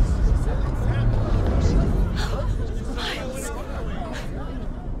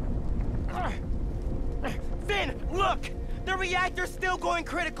 Finn, look! The reactor's still going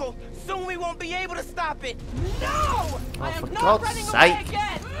critical. Soon we won't be able to stop it. No! Oh, I am for not God's running sake. away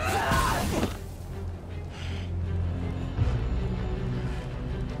again.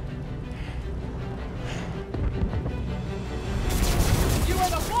 You are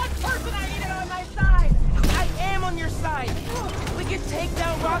the one person I needed on my side. I am on your side. We can take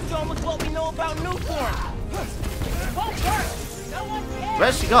down Roxxon with what we know about Newform. It won't work. No one cares.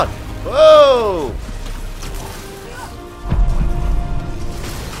 Where's she gone? Whoa!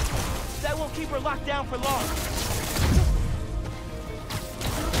 That won't keep her locked down for long.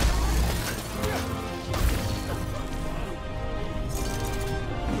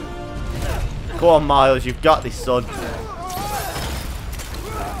 Go on, Miles. You've got this, son.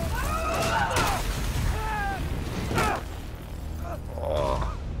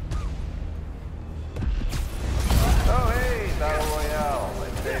 Oh, hey, Battle Royale, my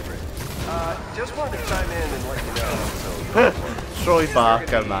favorite. Just wanted to chime in and let you know. So, Troy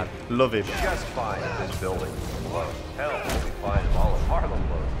Barker, man. Love him. just fine if this building blows. Hell, we'll be fine if all of Harlem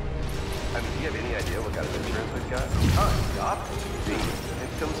blows. I mean, do you have any idea what kind of insurance we've got? Stop being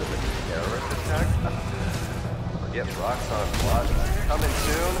victims of a terrorist attack? Forget Roxxon Plaza. Coming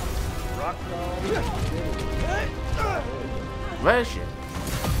soon. Roxxon. Where is she?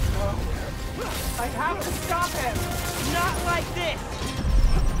 I have to stop him. Not like this.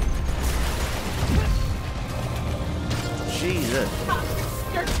 Jesus.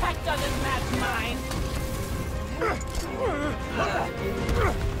 Your tech doesn't match mine.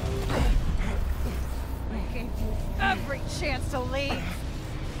 I gave you every chance to leave.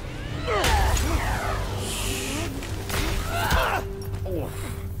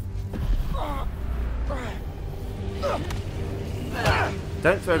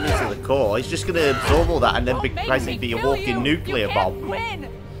 Don't throw me to the core. He's just going to absorb all that and then basically be a walking nuclear bomb. You can't win.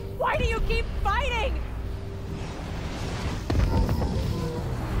 Why do you keep fighting?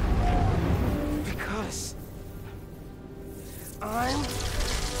 Because I'm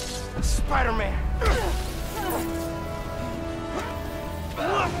Spider-Man.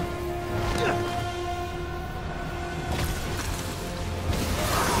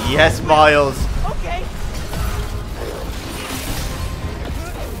 Yes, Miles. Okay.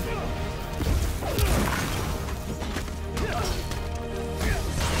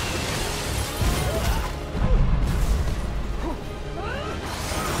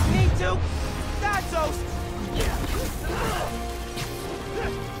 Me too. That's toast.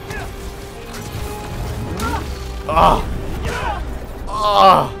 Ah.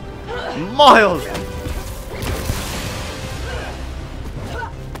 Ah. Miles.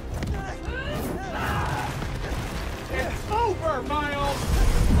 Over, Miles.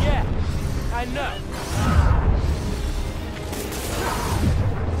 Yeah, I know.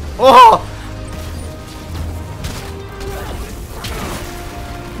 Oh.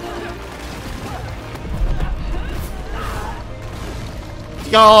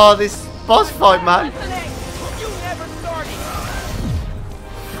 God, this boss fight, man. You never started.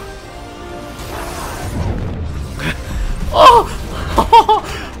 Oh.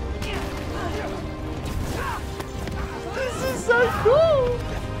 This is so cool.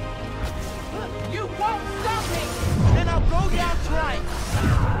 You won't stop me. Then I'll go down trying.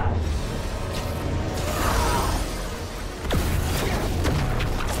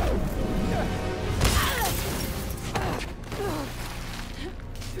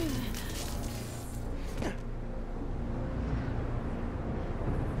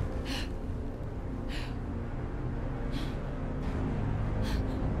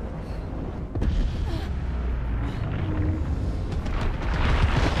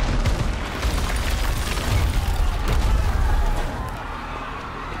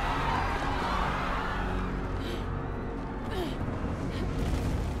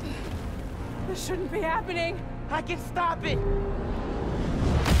 This shouldn't be happening. I can stop it.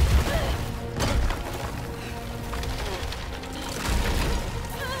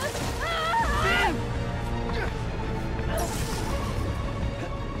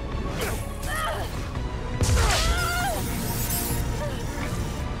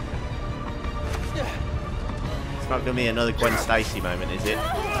 It's not gonna be another Gwen Stacy moment, is it?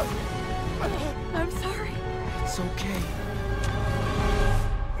 I'm sorry. It's okay.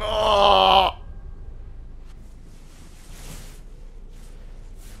 Oh!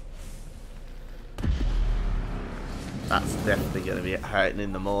 That's definitely gonna be hurting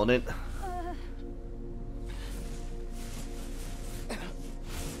in the morning.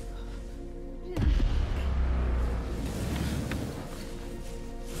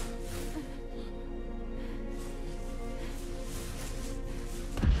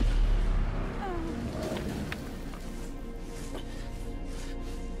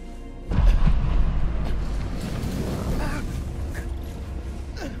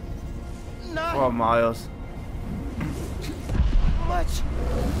 Not Oh, Miles. much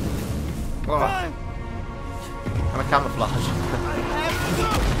Oh. time. And a camouflage. I have to go.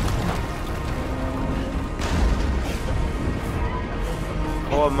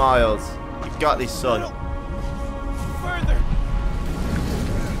 Poor Miles. You've got this, son. Further.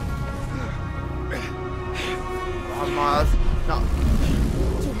 Come on, Miles. No.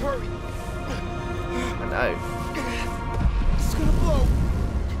 To hurry. I know. It's gonna blow.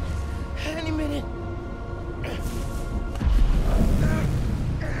 Any minute.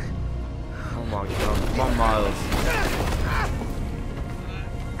 Oh my god. Come on, Miles.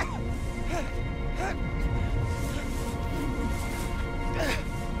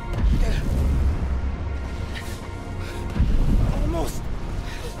 Almost.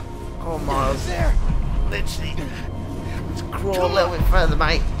 Oh, Miles. There. Literally. Just crawl a little bit further,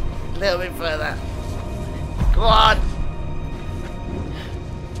 mate. A little bit further. Go on.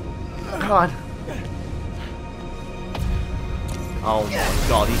 Come on. Oh my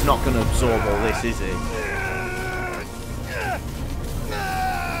god, he's not going to absorb all this, is he?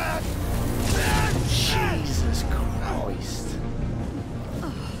 Jesus Christ.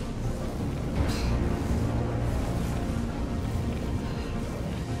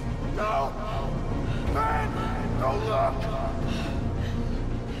 No. Man, don't look.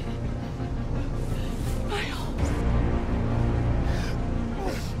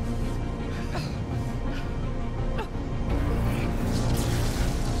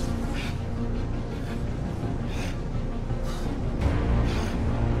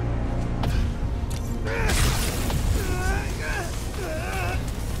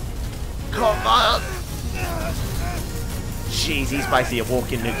 he's basically a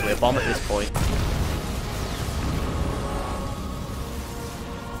walking nuclear bomb at this point.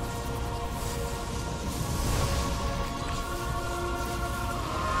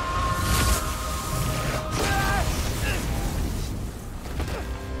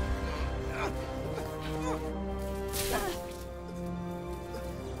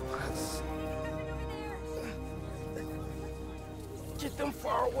 Get them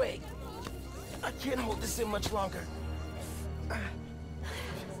far away. I can't hold this in much longer.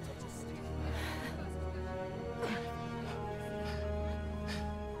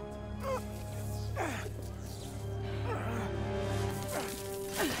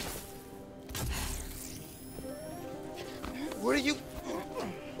 What are you?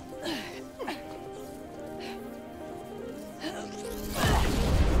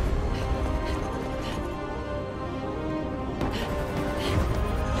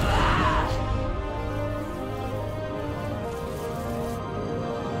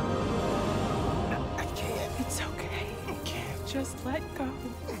 It's okay. Just let go.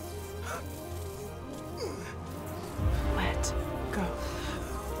 Let go.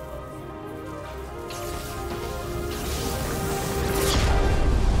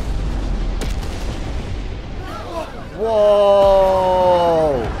 Whoa!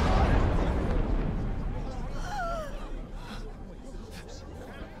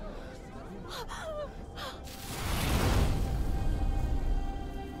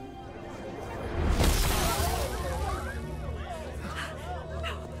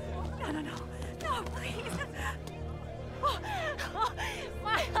 No, please. Oh,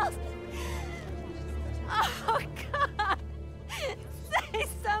 Miles. Oh, God. Say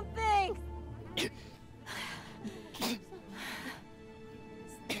something.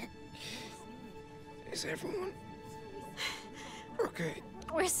 Is everyone okay?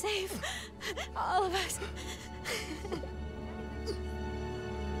 We're safe. All of us.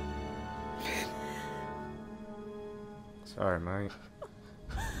 Sorry, mate.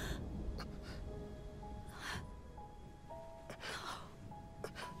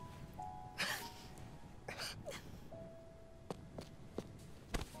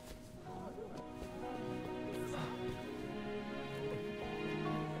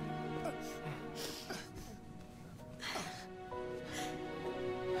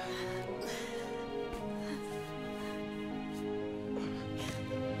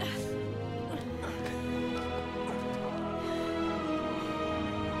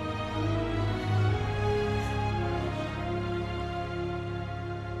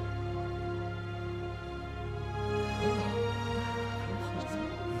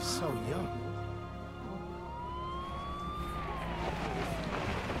 He's so young.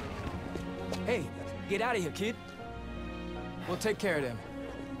 Hey, get out of here, kid. We'll take care of them.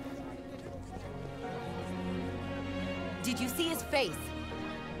 Did you see his face?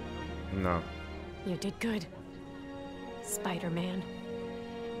 No. You did good, Spider-Man.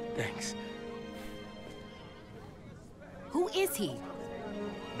 Thanks. Who is he?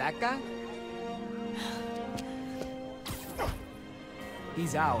 That guy?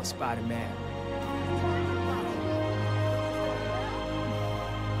 He's our Spider-Man.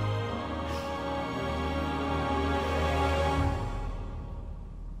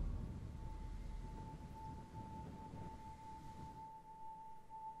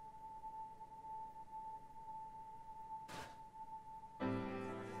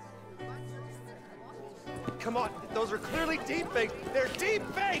 Come on, those are clearly deep fakes. They're deep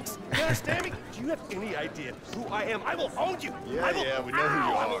fakes. You understand me? Do you have any idea who I am? I will own you. Yeah, we know who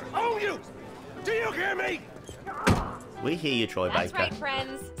you I are. will own you. Do you hear me? We hear you, Troy That's Baker. right,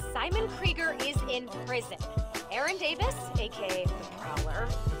 friends. Simon Krieger is in prison. Aaron Davis, aka the Prowler,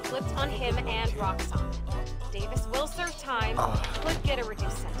 flipped on him and Roxxon. Davis will serve time, but get a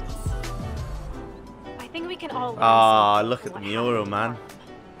reduced sentence. I think we can all learn something Look from at the what mural, happened.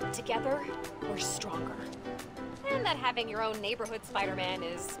 man. Together, we're stronger. And that having your own neighborhood Spider-Man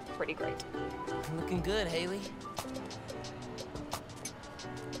is pretty great. Looking good, Haley.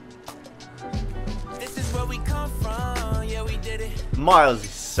 This is where we come from. Yeah, we did it. Miles is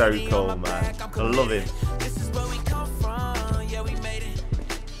so cool, man. I love him. This is where we come from. Yeah, we made it.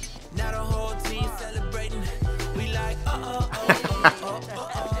 Now the whole team celebrating. We like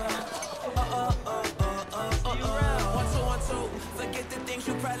forget the things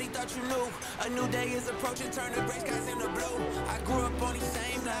you probably thought you knew. A new day is approaching, turn the gray skies into blue. I grew up on these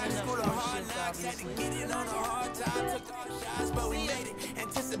same lives, school of hard knocks. Had to get it on a hard time, took all shots, but we made it.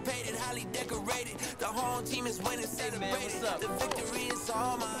 Anticipated, highly decorated. The whole team is winning, celebrated. The victory is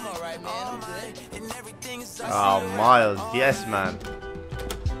all mine. I'm alright, man. I'm good. And everything is so Oh, Miles, yes, man.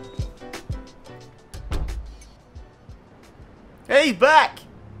 Hey, back!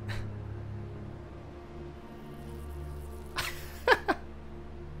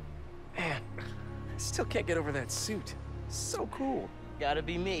 Man, I still can't get over that suit. So cool. Gotta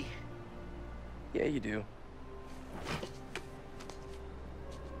be me. Yeah, you do.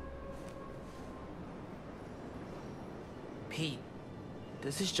 Pete,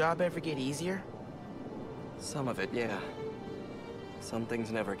 does this job ever get easier? Some of it, yeah. Some things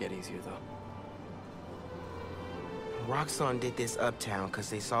never get easier, though. Roxxon did this uptown because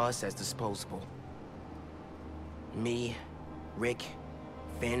they saw us as disposable. Me, Rick,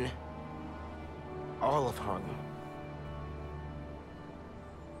 Finn, all of Harlem.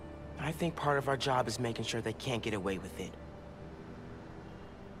 I think part of our job is making sure they can't get away with it.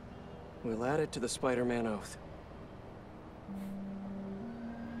 We'll add it to the Spider-Man oath.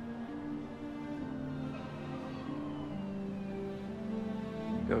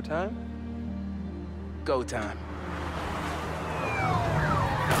 Go time? Go time.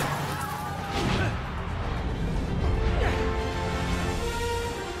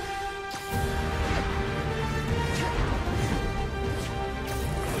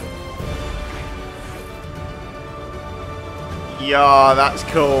 Yeah, that's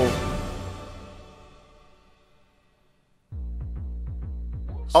cool.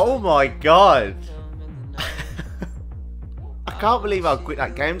 Oh my god. I can't believe how quick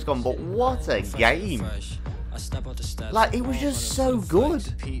that game's gone, but what a game. Like, it was just so good.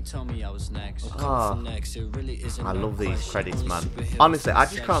 Oh, I love these credits, man. Honestly, I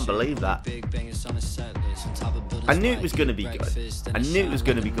just can't believe that. I knew it was going to be good. I knew it was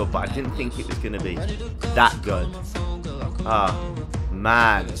going to be good, but I didn't think it was going to be that good. Oh,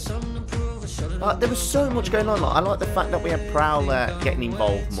 man. There was so much going on. Like, I like the fact that we had Prowler getting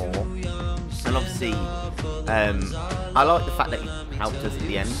involved more. And obviously, I like the fact that he helped us at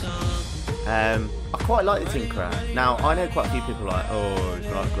the end. I quite like the Tinkerer. Now, I know quite a few people are like, oh, it's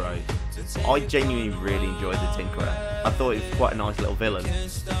not great. I genuinely really enjoyed the Tinkerer. I thought it was quite a nice little villain.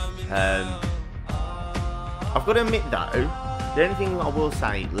 I've got to admit, though, the only thing I will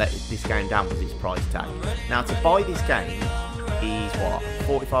say let this game down was its price tag. Now, to buy this game is, what,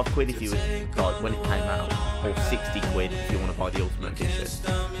 45 quid if you would, like, when it came out, or 60 quid if you want to buy the Ultimate Edition,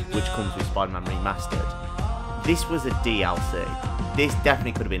 which comes with Spider-Man Remastered. This was a DLC. This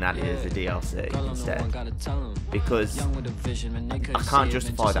definitely could have been added as a DLC instead, because I can't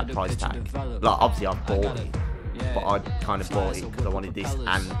justify that price tag. Like, obviously I bought it, but I kind of bought it because I wanted this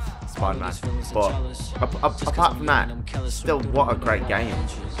and Spider-Man. But apart from that, still, what a great game.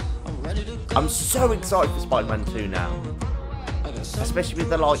 I'm so excited for Spider-Man 2 now, especially with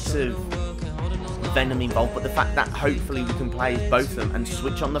the likes of Venom involved, but the fact that hopefully we can play as both of them and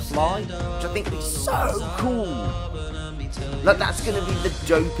switch on the fly, which I think is so cool. Like, that's going to be the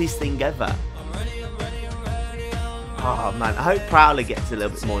dopest thing ever. Oh man, I hope Prowler gets a little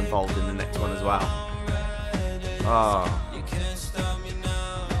bit more involved in the next one as well. Oh.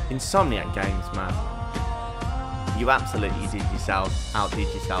 Insomniac Games, man. You absolutely outdid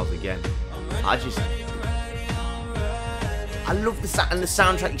yourselves again. I love the sound, and the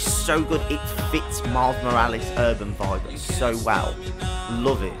soundtrack is so good. It fits Miles Morales' urban vibe so well.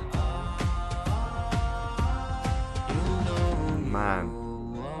 Love it. Man.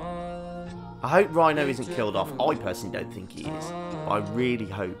 I hope Rhino isn't killed off. I personally don't think he is. But I really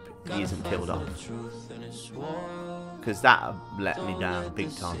hope he isn't killed off. Because that let me down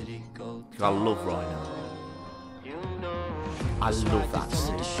big time. Because I love Rhino. I love that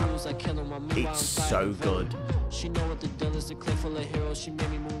suit. It's so good.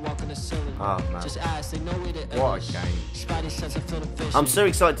 Oh man. What a game. I'm so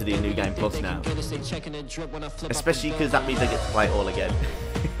excited to do a new game plus now. Especially because that means I get to play it all again.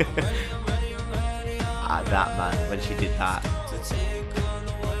 That man, when she did that.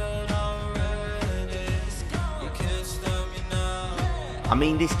 I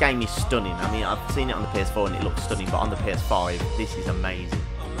mean, this game is stunning. I mean, I've seen it on the PS4 and it looks stunning, but on the PS5, this is amazing.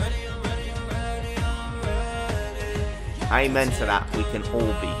 Amen to that. We can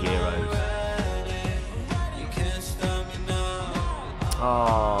all be heroes.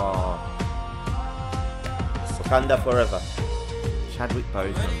 Oh. Wakanda forever. Chadwick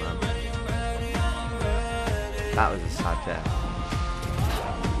Boseman, man. That was a sad death.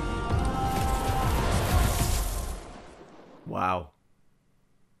 Wow.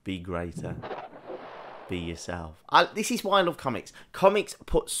 Be greater. Be yourself. This is why I love comics. Comics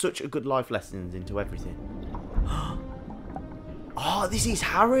put such a good life lessons into everything. Oh, this is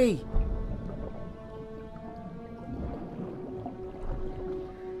Harry.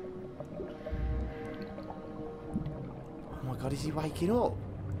 Oh my god, is he waking up?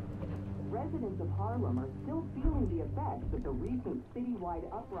 residents of Harlem are still feeling the effects of the recent citywide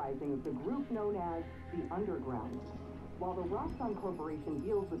uprising of the group known as the Underground. While the Roxxon Corporation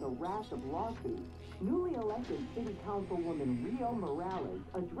deals with a rash of lawsuits, newly elected City Councilwoman Rio Morales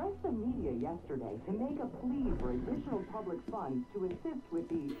addressed the media yesterday to make a plea for additional public funds to assist with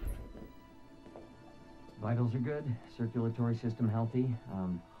the... Vitals are good, circulatory system healthy,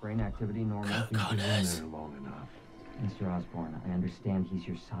 brain activity normal. You've been in there long enough. Mr. Osborn, I understand he's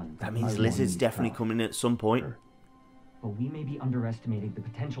your son. That means Lizard's definitely coming in at some point. But we may be underestimating the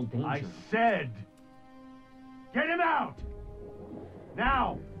potential danger. I said, get him out!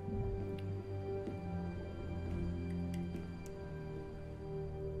 Now!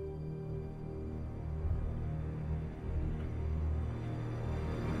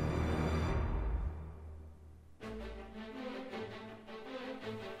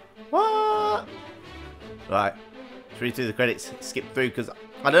 What? Right. Read through the credits, skip through, because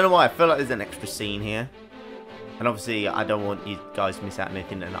I don't know why I feel like there's an extra scene here, and obviously I don't want you guys to miss out on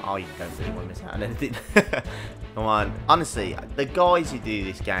anything, and I don't really want to miss out on anything. Come on, honestly, the guys who do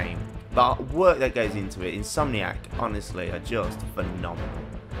this game, the work that goes into it, Insomniac, honestly, are just phenomenal.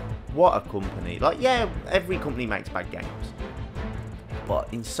 What a company! Like, yeah, every company makes bad games,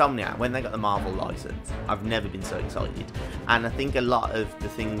 but Insomniac, when they got the Marvel license, I've never been so excited. And I think a lot of the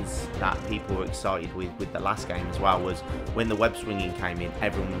things that people were excited with the last game as well was when the web swinging came in,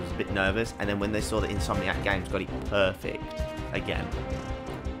 everyone was a bit nervous, and then when they saw that Insomniac Games got it perfect again,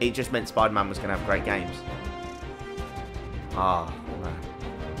 it just meant Spider-Man was going to have great games. Ah, oh, man.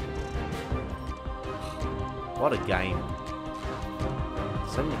 What a game.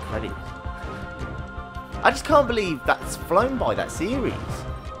 So many credits. I just can't believe that's flown by, that series.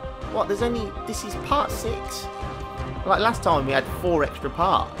 What, there's only... This is part 6. Like last time we had 4 extra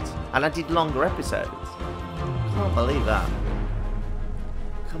parts. And I did longer episodes. Can't believe that.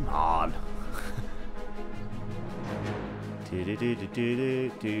 Come on.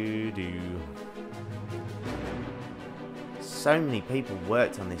 So many people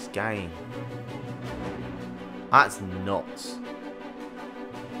worked on this game. That's nuts.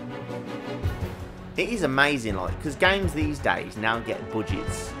 It is amazing, like, because games these days now get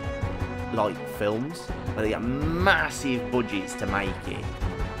budgets like films, where they get massive budgets to make it.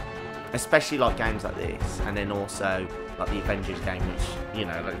 Especially like games like this, and then also like the Avengers game, which, you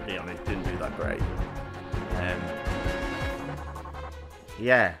know, let's be honest, didn't do that great.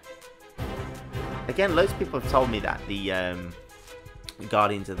 Yeah. Again, loads of people have told me that the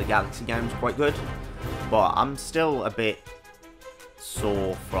Guardians of the Galaxy game is quite good, but I'm still a bit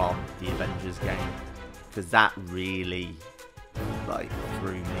sore from the Avengers game, because that really like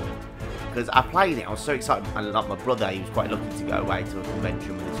threw me. Because I played it, I was so excited, and like my brother, he was quite lucky to go away to a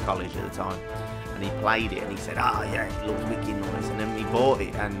convention with his college at the time, and he played it and he said, "Ah, yeah, it looks wicked nice," and then we bought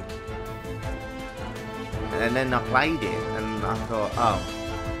it, and then I played it and I thought, oh,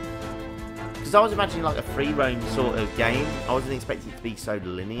 because I was imagining like a free roam sort of game. I wasn't expecting it to be so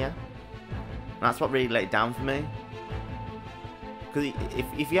linear, and that's what really let it down for me. Because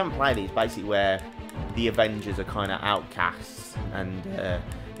if you haven't played it, it's basically where the Avengers are kind of outcasts, and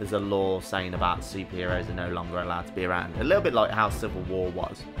there's a law saying about superheroes are no longer allowed to be around. A little bit like how Civil War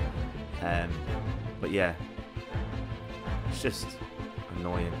was. But yeah, it's just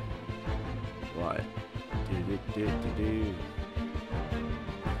annoying. Right.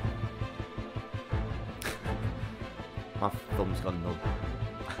 My thumb's gone numb.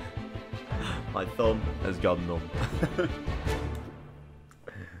 My thumb has gone numb.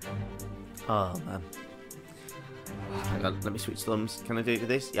 Oh man. Hang on, let me switch thumbs. Can I do it with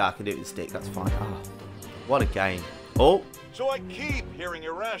this? Yeah, I can do it with the stick, that's fine. Oh, what a game. Oh! So I keep hearing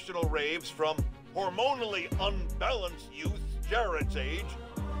irrational raves from hormonally unbalanced youth Jared's age.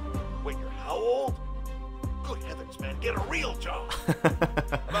 Wait, you're how old? Good heavens, man, get a real job!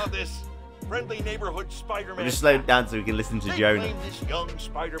 About this friendly neighborhood Spider-Man. We'll just slow it down so we can listen to Jonah. They claim this young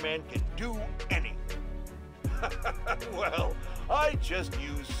Spider-Man can do anything. Well, I just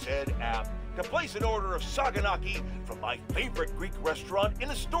used said app to place an order of saganaki from my favorite Greek restaurant in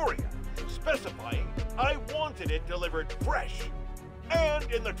Astoria, specifying I wanted it delivered fresh and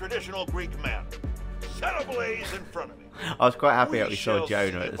in the traditional Greek manner, set ablaze in front of me. I was quite happy that we saw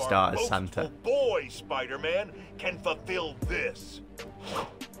Jonah at the start as Santa. Boy Spider-Man can fulfill this.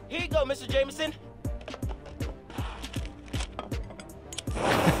 Here you go, Mr. Jameson.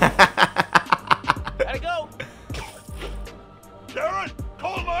 Gotta go. Jared,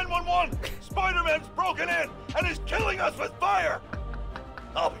 call 911. Spider-Man's broken in and is killing us with fire.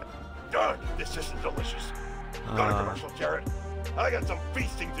 I'll be darned if this isn't delicious. Go to commercial, Jared. I got some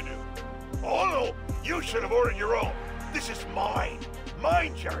feasting to do. Oh no, you should have ordered your own. This is mine.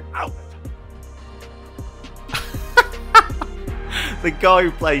 Mine, Jared. Out. The guy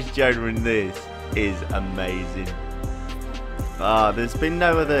who plays Jonah in this is amazing. There's been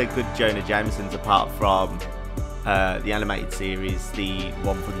no other good Jonah Jamesons apart from the animated series, the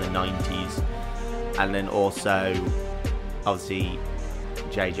one from the 90s, and then also, obviously,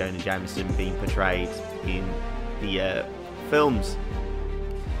 J. Jonah Jameson being portrayed in the films.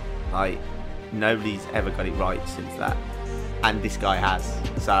 Like, nobody's ever got it right since that, and this guy has.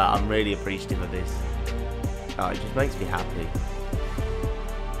 So I'm really appreciative of this. It just makes me happy.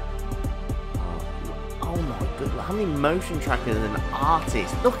 Oh my god, how many motion trackers and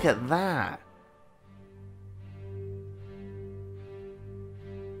artists? Look at that.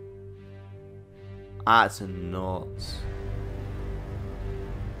 That's nuts.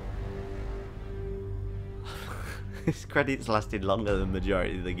 This credits lasted longer than the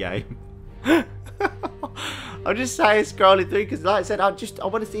majority of the game. I'm just saying, scrolling through, because like I said, I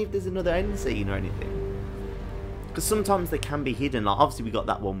want to see if there's another end scene or anything. Because sometimes they can be hidden. Like, obviously we got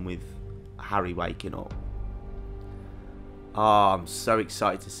that one with Harry waking up. Oh, I'm so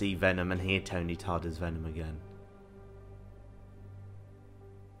excited to see Venom and hear Tony Todd as Venom again.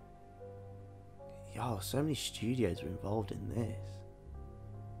 Yo, so many studios are involved in this.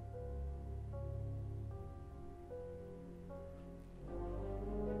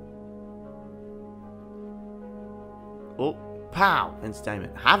 Oh, pow!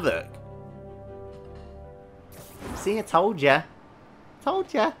 Entertainment. Havoc! See, I told ya.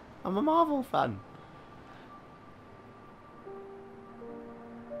 Told ya. I'm a Marvel fan.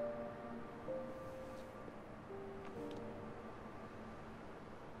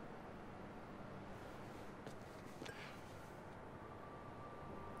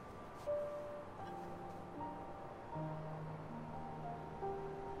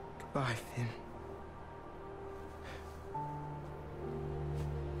 Goodbye, Finn.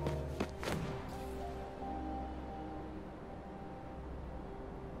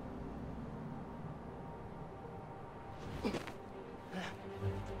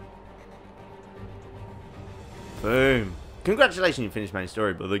 Boom. Congratulations, you finished main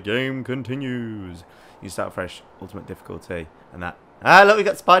story, but the game continues. You start fresh, ultimate difficulty, and that. Ah, look, we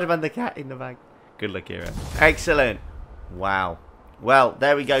got Spider-Man the cat in the bag. Good luck, hero. Excellent. Wow. Well,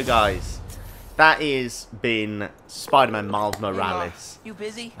 there we go, guys. That is been Spider-Man Miles Morales. You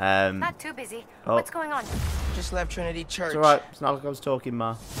busy? Not too busy. What's going on? Just left Trinity Church. It's alright. It's not like I was talking,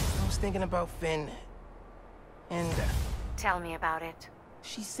 Ma. I was thinking about Finn. And... Tell me about it.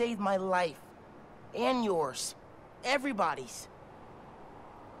 She saved my life. And yours. Everybody's.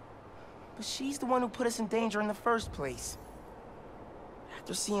 But she's the one who put us in danger in the first place.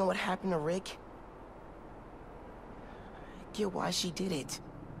 After seeing what happened to Rick, I get why she did it.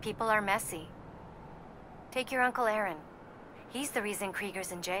 People are messy. Take your Uncle Aaron. He's the reason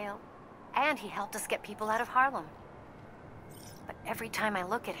Krieger's in jail. And he helped us get people out of Harlem. But every time I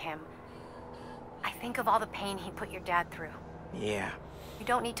look at him, I think of all the pain he put your dad through. Yeah. You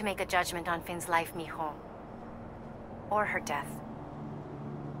don't need to make a judgment on Finn's life, mijo. Or her death.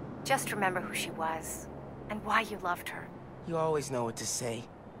 Just remember who she was, and why you loved her. You always know what to say.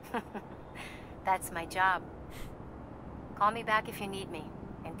 That's my job. Call me back if you need me.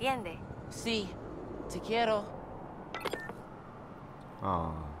 Entiende? Sí. Te quiero.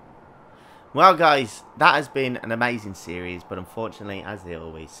 Aww. Well, guys, that has been an amazing series, but unfortunately, as they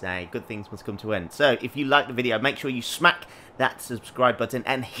always say, good things must come to an end. So, if you liked the video, make sure you smack that subscribe button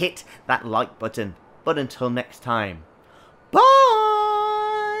and hit that like button. But until next time, bye!